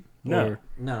 Cade? No. Or-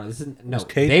 No, this is no. Was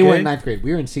Cade They were gay? in ninth grade.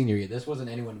 We were in senior year. This wasn't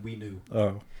anyone we knew.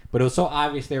 Oh. But it was so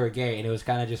obvious they were gay, and it was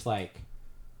kind of just like,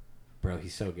 bro,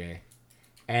 he's so gay,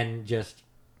 and just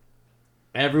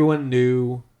everyone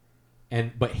knew,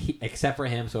 but he except for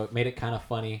him, so it made it kind of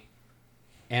funny.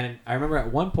 And I remember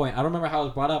at one point, I don't remember how it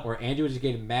was brought up, where Andrew was just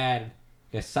getting mad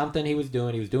because something he was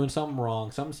doing something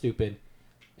wrong, something stupid,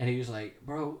 and he was like,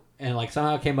 bro, and like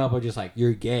somehow it came up with just like,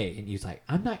 you're gay, and he's like,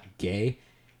 I'm not gay,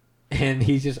 and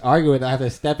he's just arguing. I have to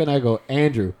step in. I go,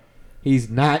 Andrew, he's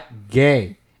not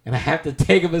gay. And I have to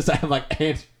take him aside. I'm like,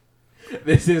 Andrew,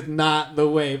 this is not the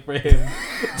way for him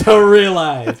to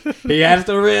realize. He has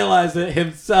to realize it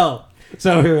himself.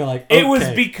 So we were like, okay. It was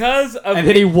because of. And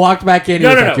then he walked back in. He No,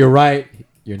 was no, like, no. you're right.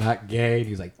 You're not gay. And he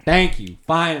was like, thank you.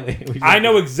 Finally. We I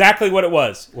know exactly what it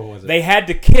was. What was it? They had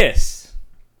to kiss.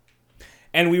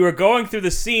 And we were going through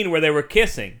the scene where they were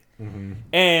kissing. Mm-hmm.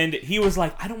 And he was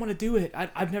like, I don't want to do it.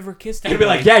 I've never kissed And he'd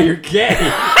anybody. be like, yeah, you're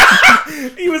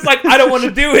gay. He was like, I don't want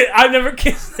to do it. I've never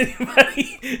kissed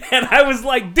anybody. And I was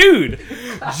like, dude,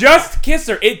 just kiss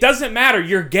her. It doesn't matter.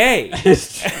 You're gay.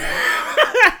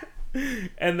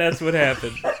 And that's what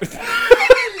happened.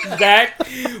 Zach,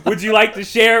 would you like to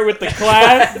share it with the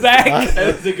class, Zach?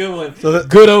 That was a good one. So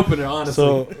Good opener, honestly.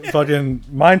 So fucking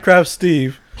Minecraft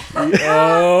Steve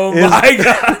Oh Is- my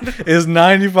God. is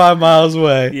 95 miles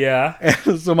away. Yeah.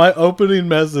 And so my opening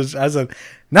message, I said,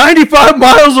 95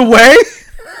 miles away?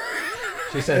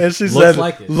 she said, And she looks said,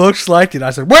 like it. looks like it. I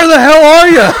said, where the hell are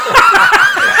you?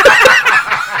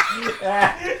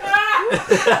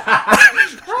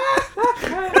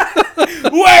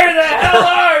 Where the hell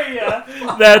are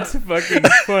you? That's fucking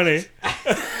funny.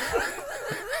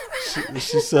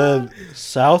 She said,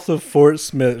 south of Fort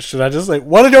Smith. Should I just like,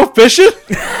 want to go fishing?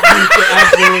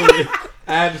 Absolutely.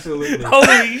 Absolutely.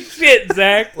 Holy shit,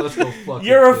 Zach. Let's go fucking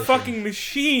You're a fishing. fucking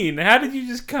machine. How did you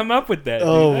just come up with that? Dude?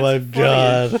 Oh That's my funny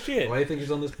as God. Shit. Why do you think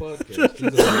he's on this podcast?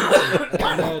 He's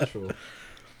unnatural.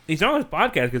 He's on his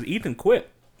podcast because Ethan quit.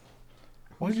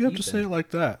 Why'd you have to say it like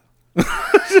that?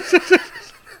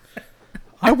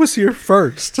 I was here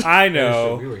first. I We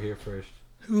know. were here first.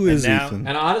 Who is now- Ethan?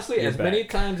 And honestly, You're as many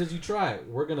back. times as you try,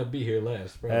 we're gonna be here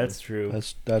last. Probably. That's true.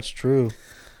 That's true.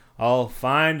 I'll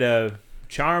find a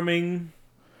charming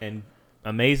and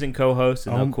amazing co-host,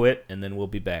 and they'll quit, and then we'll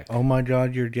be back. Oh my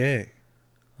God, you're gay.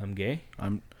 I'm gay?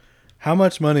 How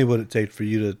much money would it take for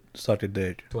you to suck a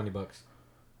dick? $20.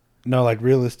 No, like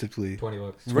realistically.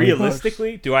 $20.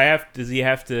 Realistically? Does he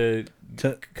have to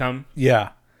come? Yeah.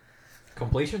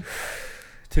 Completion?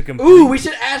 To complete? Ooh, we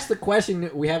should ask the question.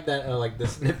 We have that, like, the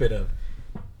snippet of.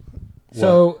 What?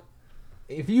 So,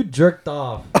 if you jerked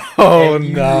off. Oh,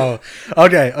 no.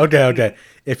 Okay.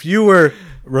 If you were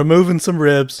removing some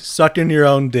ribs, sucking your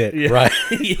own dick, right?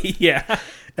 Yeah.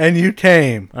 And you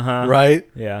came, right?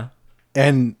 Yeah.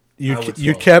 And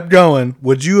you kept going,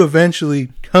 would you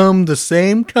eventually come the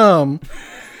same cum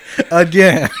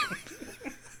again?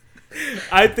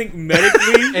 I think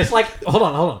medically, It's like hold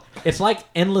on. It's like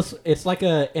endless. It's like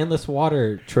a endless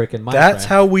water trick in Minecraft. That's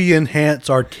how we enhance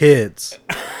our kids.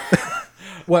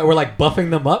 What, we're like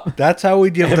buffing them up? That's how we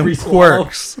give them Every swallow.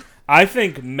 quirks. I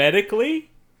think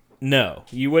medically, no,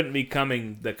 you wouldn't be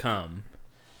coming the cum.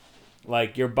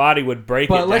 Like your body would break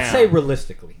it down. But let's say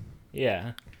realistically.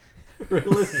 Yeah.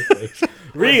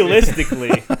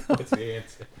 Realistically. What's the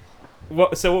answer?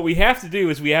 So what we have to do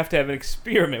is we have to have an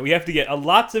experiment. We have to get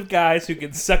lots of guys who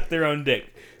can suck their own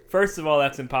dick. First of all,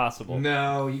 that's impossible.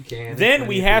 No, you can't. Then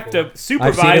we have to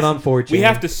supervise. I've seen it on 4chan. We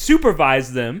have to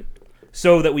supervise them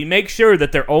so that we make sure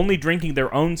that they're only drinking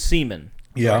their own semen.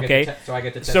 Yeah. Okay. So I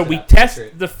get to test So it we out. test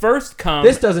the first cum.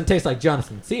 This doesn't taste like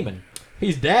Jonathan Seaman.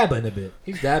 He's dabbing a bit.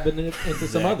 He's dabbing it into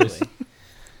some others.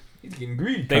 He's getting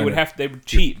greedy. They would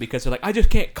cheat because they're like, I just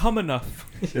can't cum enough.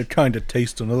 You're kind of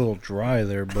tasting a little dry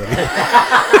there, buddy.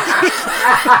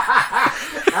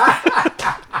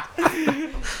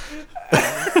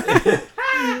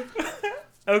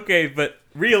 Okay, but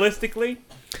realistically,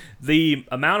 the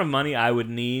amount of money I would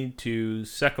need to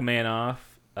suck a man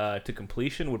off to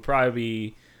completion would probably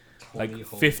be like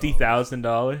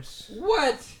 $50,000.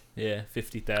 What? Yeah,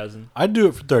 50,000. I'd do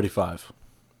it for 35.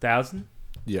 1,000?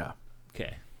 Yeah.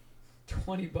 Okay.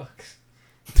 $20.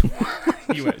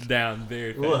 You went down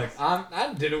there. Look,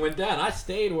 I didn't went down. I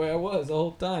stayed where I was the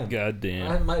whole time. God damn.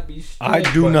 I might be straight, I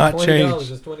do but not $20 change.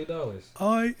 is $20.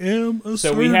 I am a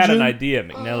So surgeon. we had an idea,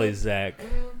 McNelly, Zach.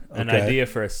 An Okay. idea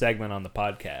for a segment on the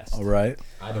podcast. All right.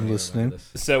 I'm listening.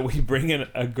 So we bring in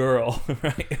a girl,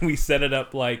 right? And we set it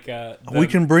up like We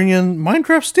can bring in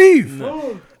Minecraft Steve.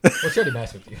 Well, should he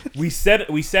mess with you? we set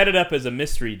it up as a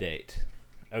mystery date.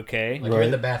 Okay? Like you're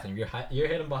in the bathroom. You're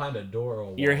hidden behind a door or a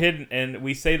wall. You're hidden, and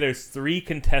we say there's 3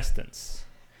 contestants,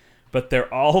 but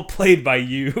they're all played by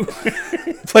you.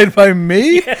 Played by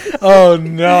me? Yes. Oh,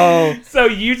 no. So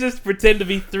you just pretend to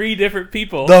be 3 different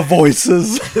people. The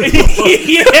voices.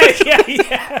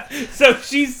 yeah. So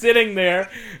she's sitting there,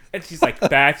 and she's like,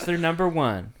 Bachelor number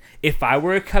 1. If I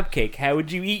were a cupcake, how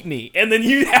would you eat me? And then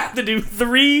you have to do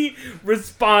 3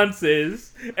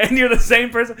 responses, and you're the same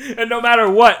person. And no matter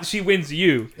what, she wins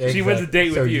you. Exactly. She wins a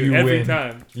date So with you you every win.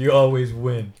 time. You always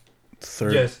win.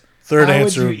 Third. Yes. Third How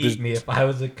answer would you eat me if I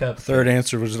was a cupcake? Third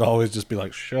answer would always just be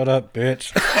like, "Shut up,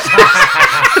 bitch."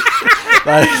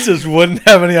 I just wouldn't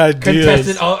have any ideas.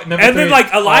 Contestant number And then, 3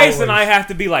 like, Elias always. and I have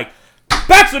to be like,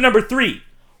 Bachelor number 3.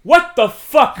 What the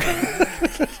fuck?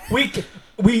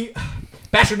 We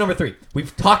Bachelor number 3.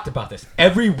 We've talked about this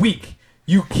every week.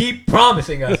 You keep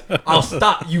promising us, I'll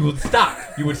stop. You would stop.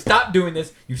 You would stop doing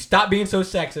this. You stop being so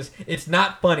sexist. It's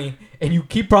not funny. And you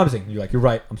keep promising. You're like, you're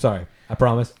right. I'm sorry. I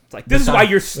promise. It's like, this is why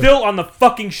you're still on the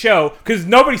fucking show, because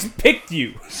nobody's picked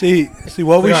you. See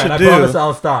what we should I do. promise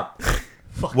I'll stop.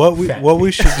 What we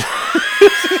should do.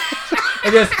 I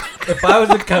guess if I was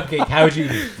a cupcake, how would you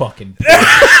eat fucking?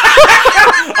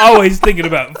 Always thinking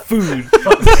about food.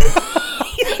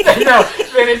 No,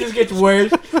 man, it just gets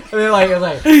worse. And then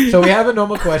like, so we have a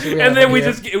normal question. And then we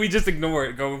just ignore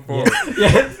it going forward.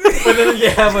 Yeah. But then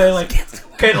but like,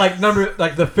 okay, like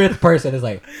the 5th person is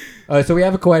like, all right, so we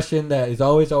have a question that is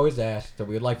always asked. So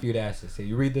we would like for you to ask this. So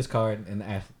you read this card and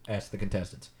ask the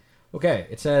contestants. Okay,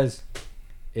 it says,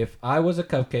 if I was a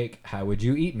cupcake, how would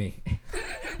you eat me?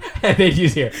 And then you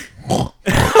hear,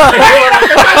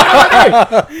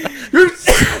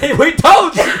 we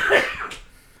told you.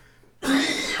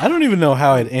 I don't even know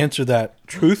how I'd answer that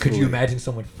truthfully. Could you imagine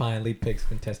someone finally picks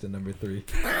contestant number 3?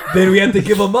 Then we have to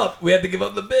give them up. We have to give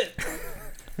up the bit.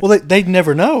 Well, they'd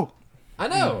never know. I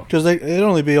know. Because they'd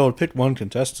only be able to pick one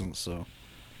contestant, so.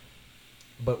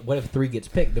 But what if 3 gets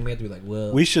picked? Then we have to be like,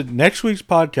 well. Next week's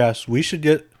podcast, we should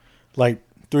get like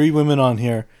 3 women on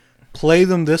here, play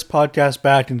them this podcast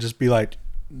back, and just be like,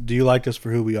 do you like us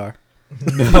for who we are?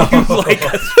 No. You like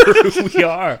us for who we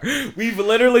are. We've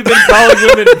literally been calling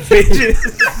women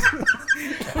bitches.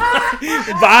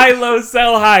 Buy low,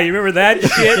 sell high. You remember that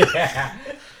shit?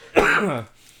 Yeah.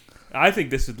 I think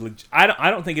this is I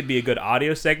don't think it'd be a good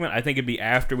audio segment. I think it'd be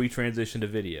after we transition to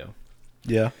video.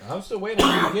 Yeah. I'm still waiting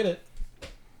on you to get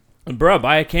it. Bro,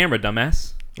 buy a camera,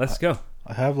 dumbass. Let's go.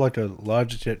 I have like a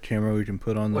Logitech camera we can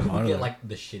put on the What if we monitor. get like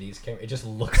the shittiest camera? It just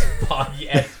looks foggy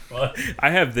as fuck. I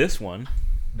have this one.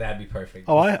 That'd be perfect.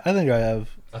 Oh, I think I have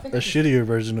I think a I shittier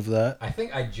version of that. I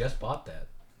think I just bought that.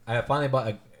 I finally bought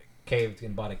a caved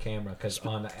and bought a camera because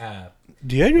on I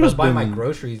Diego's was buying been my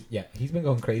groceries. Yeah, he's been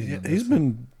going crazy. On he's this.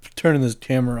 been turning his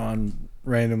camera on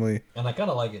randomly. And I kind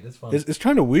of like it. It's fun. It's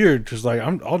kind of weird because like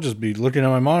I'll just be looking at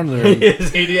my monitor and,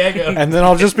 See Diego. and then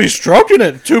I'll just be stroking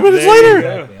it 2 minutes There you later.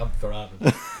 go. Exactly. I'm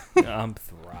throbbing. I'm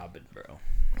throbbing, bro.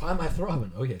 Why am I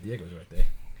throbbing? Oh yeah, Diego's right there.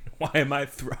 Why am I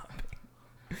throbbing?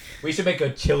 We should make a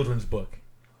children's book.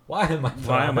 Why am I throbbing?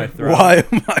 Why am I throbbing? Why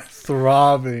am I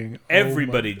throbbing?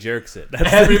 Everybody jerks it.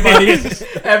 That's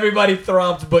Everybody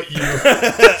throbs but you.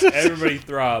 Everybody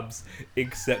throbs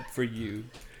except for you.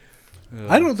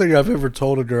 I don't think I've ever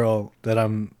told a girl that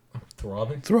I'm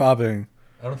Throbbing? throbbing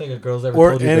I don't think a girl's ever or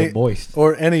told you any they're moist.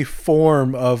 or any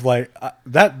form of like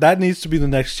that needs to be the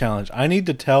next challenge. I need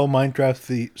to tell Minecraft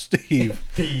Steve.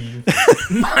 Thief.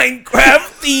 Minecraft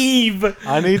thief.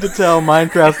 I need to tell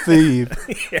Minecraft Steve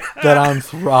that I'm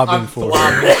throbbing I'm for.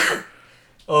 throbbing.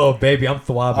 Oh baby, I'm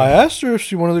throbbing. I asked her if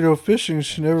she wanted to go fishing.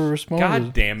 She never responded.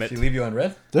 God damn it. She leave you on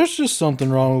red? There's just something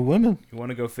wrong with women. You want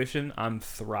to go fishing? I'm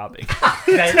throbbing.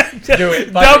 Do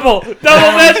it. double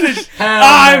message.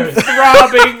 I'm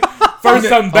throbbing for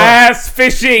some bass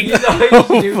fishing.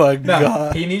 Oh my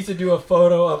God. He needs to do a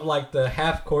photo of like the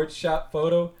half court shot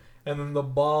photo, and then the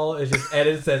ball is just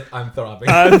edited says I'm throbbing.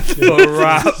 I'm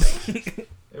throbbing.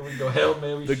 And we go Hail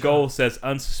Mary. The shot. goal says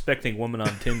unsuspecting woman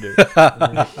on Tinder.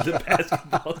 The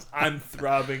basketball is I'm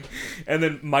throbbing. And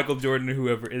then Michael Jordan or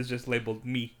whoever is just labeled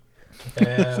me.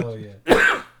 Hell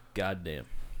yeah. God damn.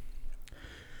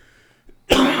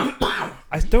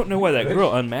 I don't know why that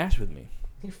girl unmatched with me.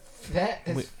 You're fat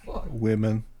as fuck.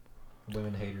 Women.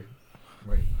 Women hater.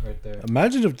 Right there.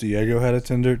 Imagine if Diego had a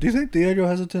Tinder. Do you think Diego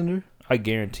has a Tinder? I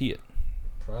guarantee it.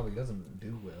 Probably doesn't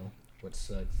do well, which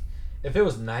sucks. If it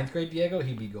was 9th grade Diego,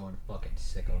 he'd be going fucking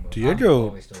sicko mode. I'm Diego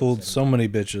always still pulled upset so many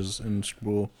bitches in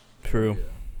school. True. Yeah.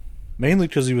 Mainly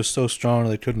because he was so strong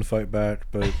they couldn't fight back.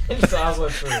 But It's also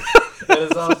true. That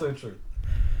is also true.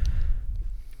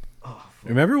 Oh, fuck.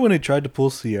 remember when he tried to pull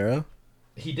Sierra?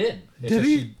 He did. It's Did just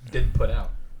he? She didn't put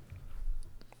out.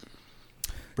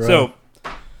 Bro. So,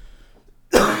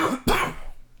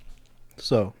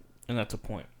 So, and that's a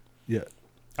point. yeah.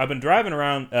 I've been driving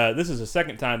around. This is the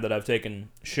second time that I've taken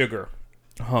Sugar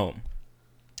home.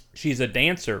 She's a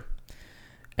dancer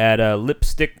at a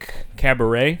Lipstick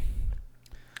Cabaret.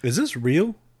 Is this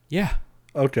real? Yeah,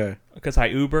 Okay. because I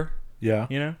Uber, Yeah.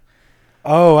 you know.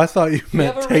 Oh, I thought you You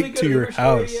meant have a take really to good your Uber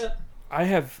story house. yet? I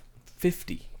have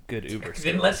 50 good Uber Then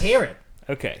stories. let's hear it.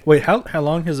 Okay. Wait, how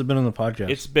long has it been on the podcast?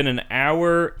 It's been an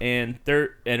hour and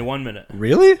 1 minute.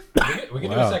 Really? We can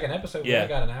do Wow. a second episode. Yeah. We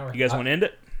got an hour. You guys want to end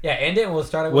it? Yeah, end it and we'll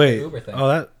start it with Wait. the Uber thing. Oh,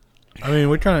 that. I mean,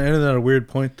 we're kind of ended at a weird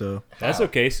point though. That's How?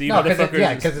 okay. See, No, because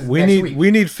motherfuckers. it's We next need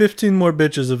week. 15 more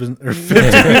bitches of or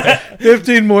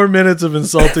 15 more minutes of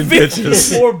insulting 50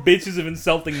 bitches. more bitches of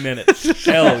insulting minutes.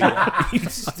 Hell yeah, you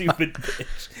stupid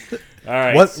bitch. All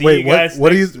right. What? see Wait. you What? guys What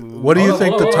do you? next- What do you Hold on,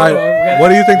 think hold the on, title? hold on. We gotta- What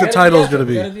do you think we the gotta title is do going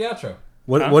to the be? outro. We gotta do the outro.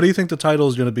 What? Huh? What do you think the title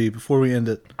is going to be before we end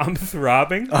it? I'm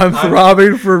throbbing. I'm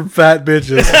throbbing for fat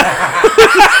bitches.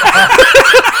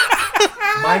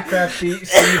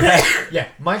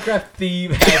 Minecraft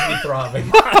Thief has me throbbing.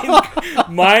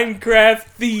 Minecraft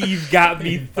Thief got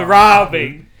me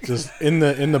throbbing. Just in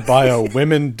the bio,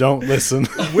 women don't listen.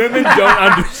 Women don't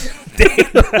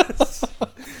understand us.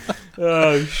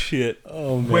 Oh shit!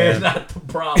 Oh man. We're not the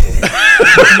problem.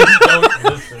 You don't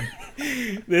listen.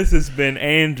 This has been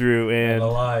Andrew and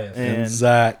Elias. And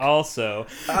Zach. also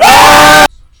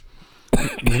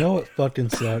You know what fucking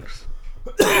sucks?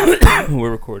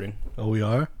 we're recording. Oh, we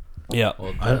are? Yeah.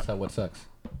 Well, that's how what sucks.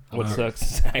 What sucks,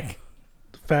 Zach?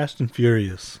 Fast and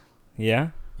Furious. Yeah.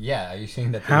 Yeah, are you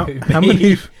saying that How they're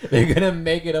many they're gonna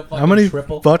make it a fucking how many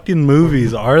triple? fucking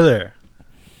movies are there?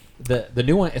 The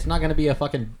new one, it's not gonna be a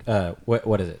fucking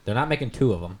what is it? They're not making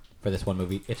 2 of them for this one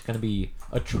movie. It's gonna be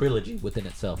a trilogy within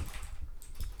itself.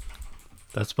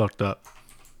 That's fucked up.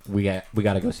 We got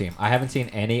to go see them. I haven't seen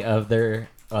any of their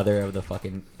other of the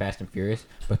fucking Fast and Furious,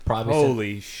 but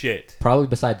Holy shit! probably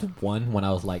besides one when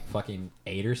I was like fucking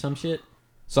 8 or some shit.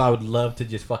 So I would love to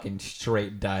just fucking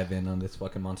straight dive in on this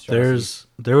fucking monstrosity.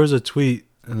 There was a tweet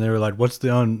and they were like, "What's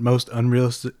the most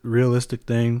unrealistic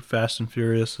thing Fast and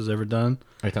Furious has ever done?"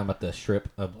 Are you talking about the strip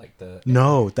of like the?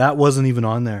 No, that wasn't even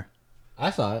on there. I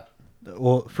saw it.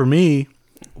 Well, for me,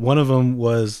 one of them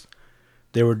was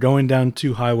They were going down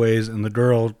 2 highways, and the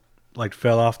girl like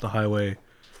fell off the highway,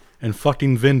 and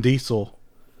fucking Vin Diesel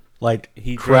like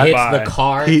He cracked- drove by. Hits the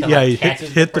car. he to, yeah like, he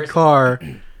catches hit the person car,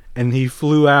 and he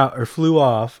flew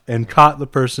off and caught the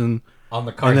person, on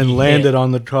the car, and then he landed hit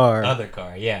on the car. other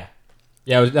car. Yeah,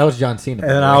 that was John Cena.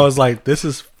 And I was like, this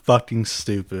is fucking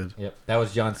stupid. Yep, that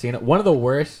was John Cena. One of the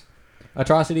worst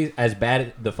atrocities, as bad as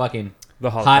the fucking The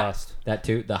Holocaust. that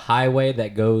too. The highway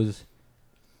that goes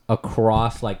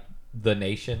across like the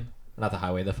nation, not the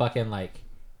highway, the fucking like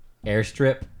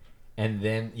airstrip, and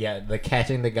then the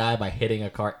catching the guy by hitting a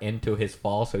car into his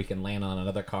fall so he can land on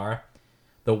another car.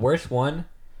 The worst one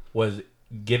was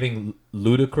giving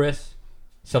Ludacris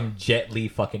some Jet Li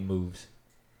fucking moves.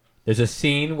 There's a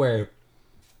scene where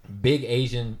big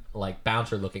Asian like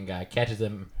bouncer looking guy catches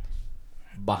him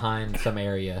behind some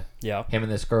area, Yeah. him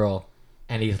and this girl,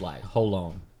 and he's like, hold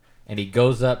on, and he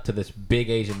goes up to this big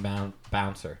Asian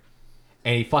bouncer,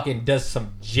 and he fucking does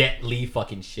some Jet Li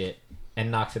fucking shit and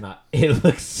knocks him out. It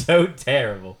looks so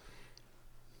terrible.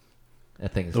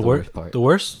 That thing is the worst part. The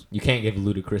worst. You can't give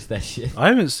Ludacris that shit.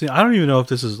 I don't even know if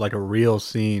this is like a real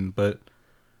scene, but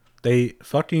they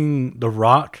fucking The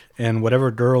Rock and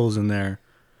whatever girl is in there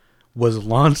was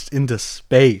launched into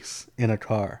space in a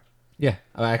car. Yeah,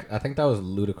 I think that was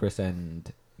Ludacris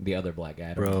and the other black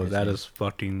guy. I don't know Bro, his that name. is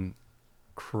fucking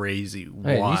crazy.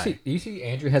 Hey, Why? you see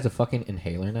Andrew has a fucking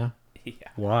inhaler now? Yeah.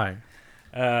 Why?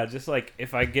 Just like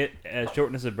if I get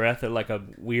shortness of breath or like a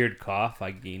weird cough,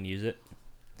 I can use it.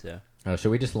 So. Oh,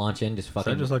 should we just launch in? Just Is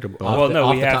fucking. that just like a off Well, the- no,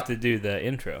 off we the have top- to do the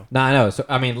intro. No, I know. So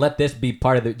I mean, let this be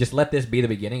part of the. Just let this be the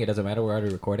beginning. It doesn't matter. We're already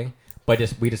recording. But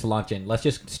we just launch in. Let's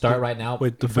just start right now.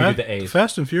 Wait, the We do the A's.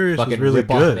 Fast and Furious is Fucking really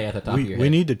rip off an good. A at the top of your We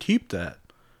head. need to keep that.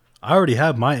 I already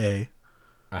have my A.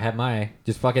 I have my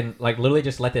just fucking like literally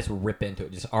just let this rip into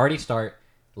it. Just already start.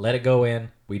 Let it go in.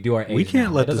 We do our A's. We can't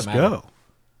now. let It this doesn't matter. go.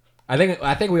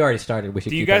 I think we already started. We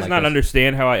should. Do you keep it guys like not this.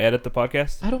 understand how I edit the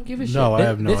podcast? I don't give a shit. No, I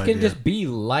have no This can idea. just be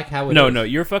like how it is. No,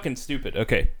 you're fucking stupid.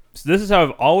 Okay, so this is how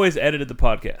I've always edited the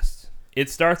podcast. It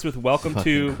starts with "Welcome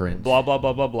Fucking to cringe. blah blah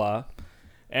blah blah blah,"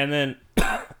 and then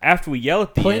after we yell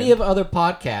at the Plenty end, of other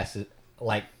podcasts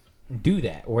like do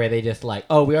that where they just like,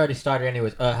 oh, we already started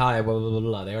anyways. Hi, blah, blah, blah,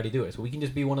 blah. They already do it, so we can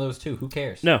just be one of those too. Who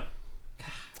cares? no,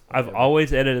 I've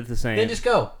always edited the same. Then just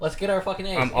go. Let's get our fucking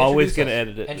A's. I'm always Introduce gonna us.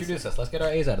 edit it. Introduce us. Let's get our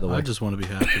A's out of the way. I just want to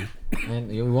be happy. And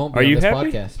we won't be Are on you this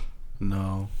happy? podcast.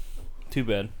 No. Too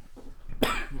bad. All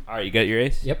right, you got your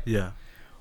ace. Yep. Yeah.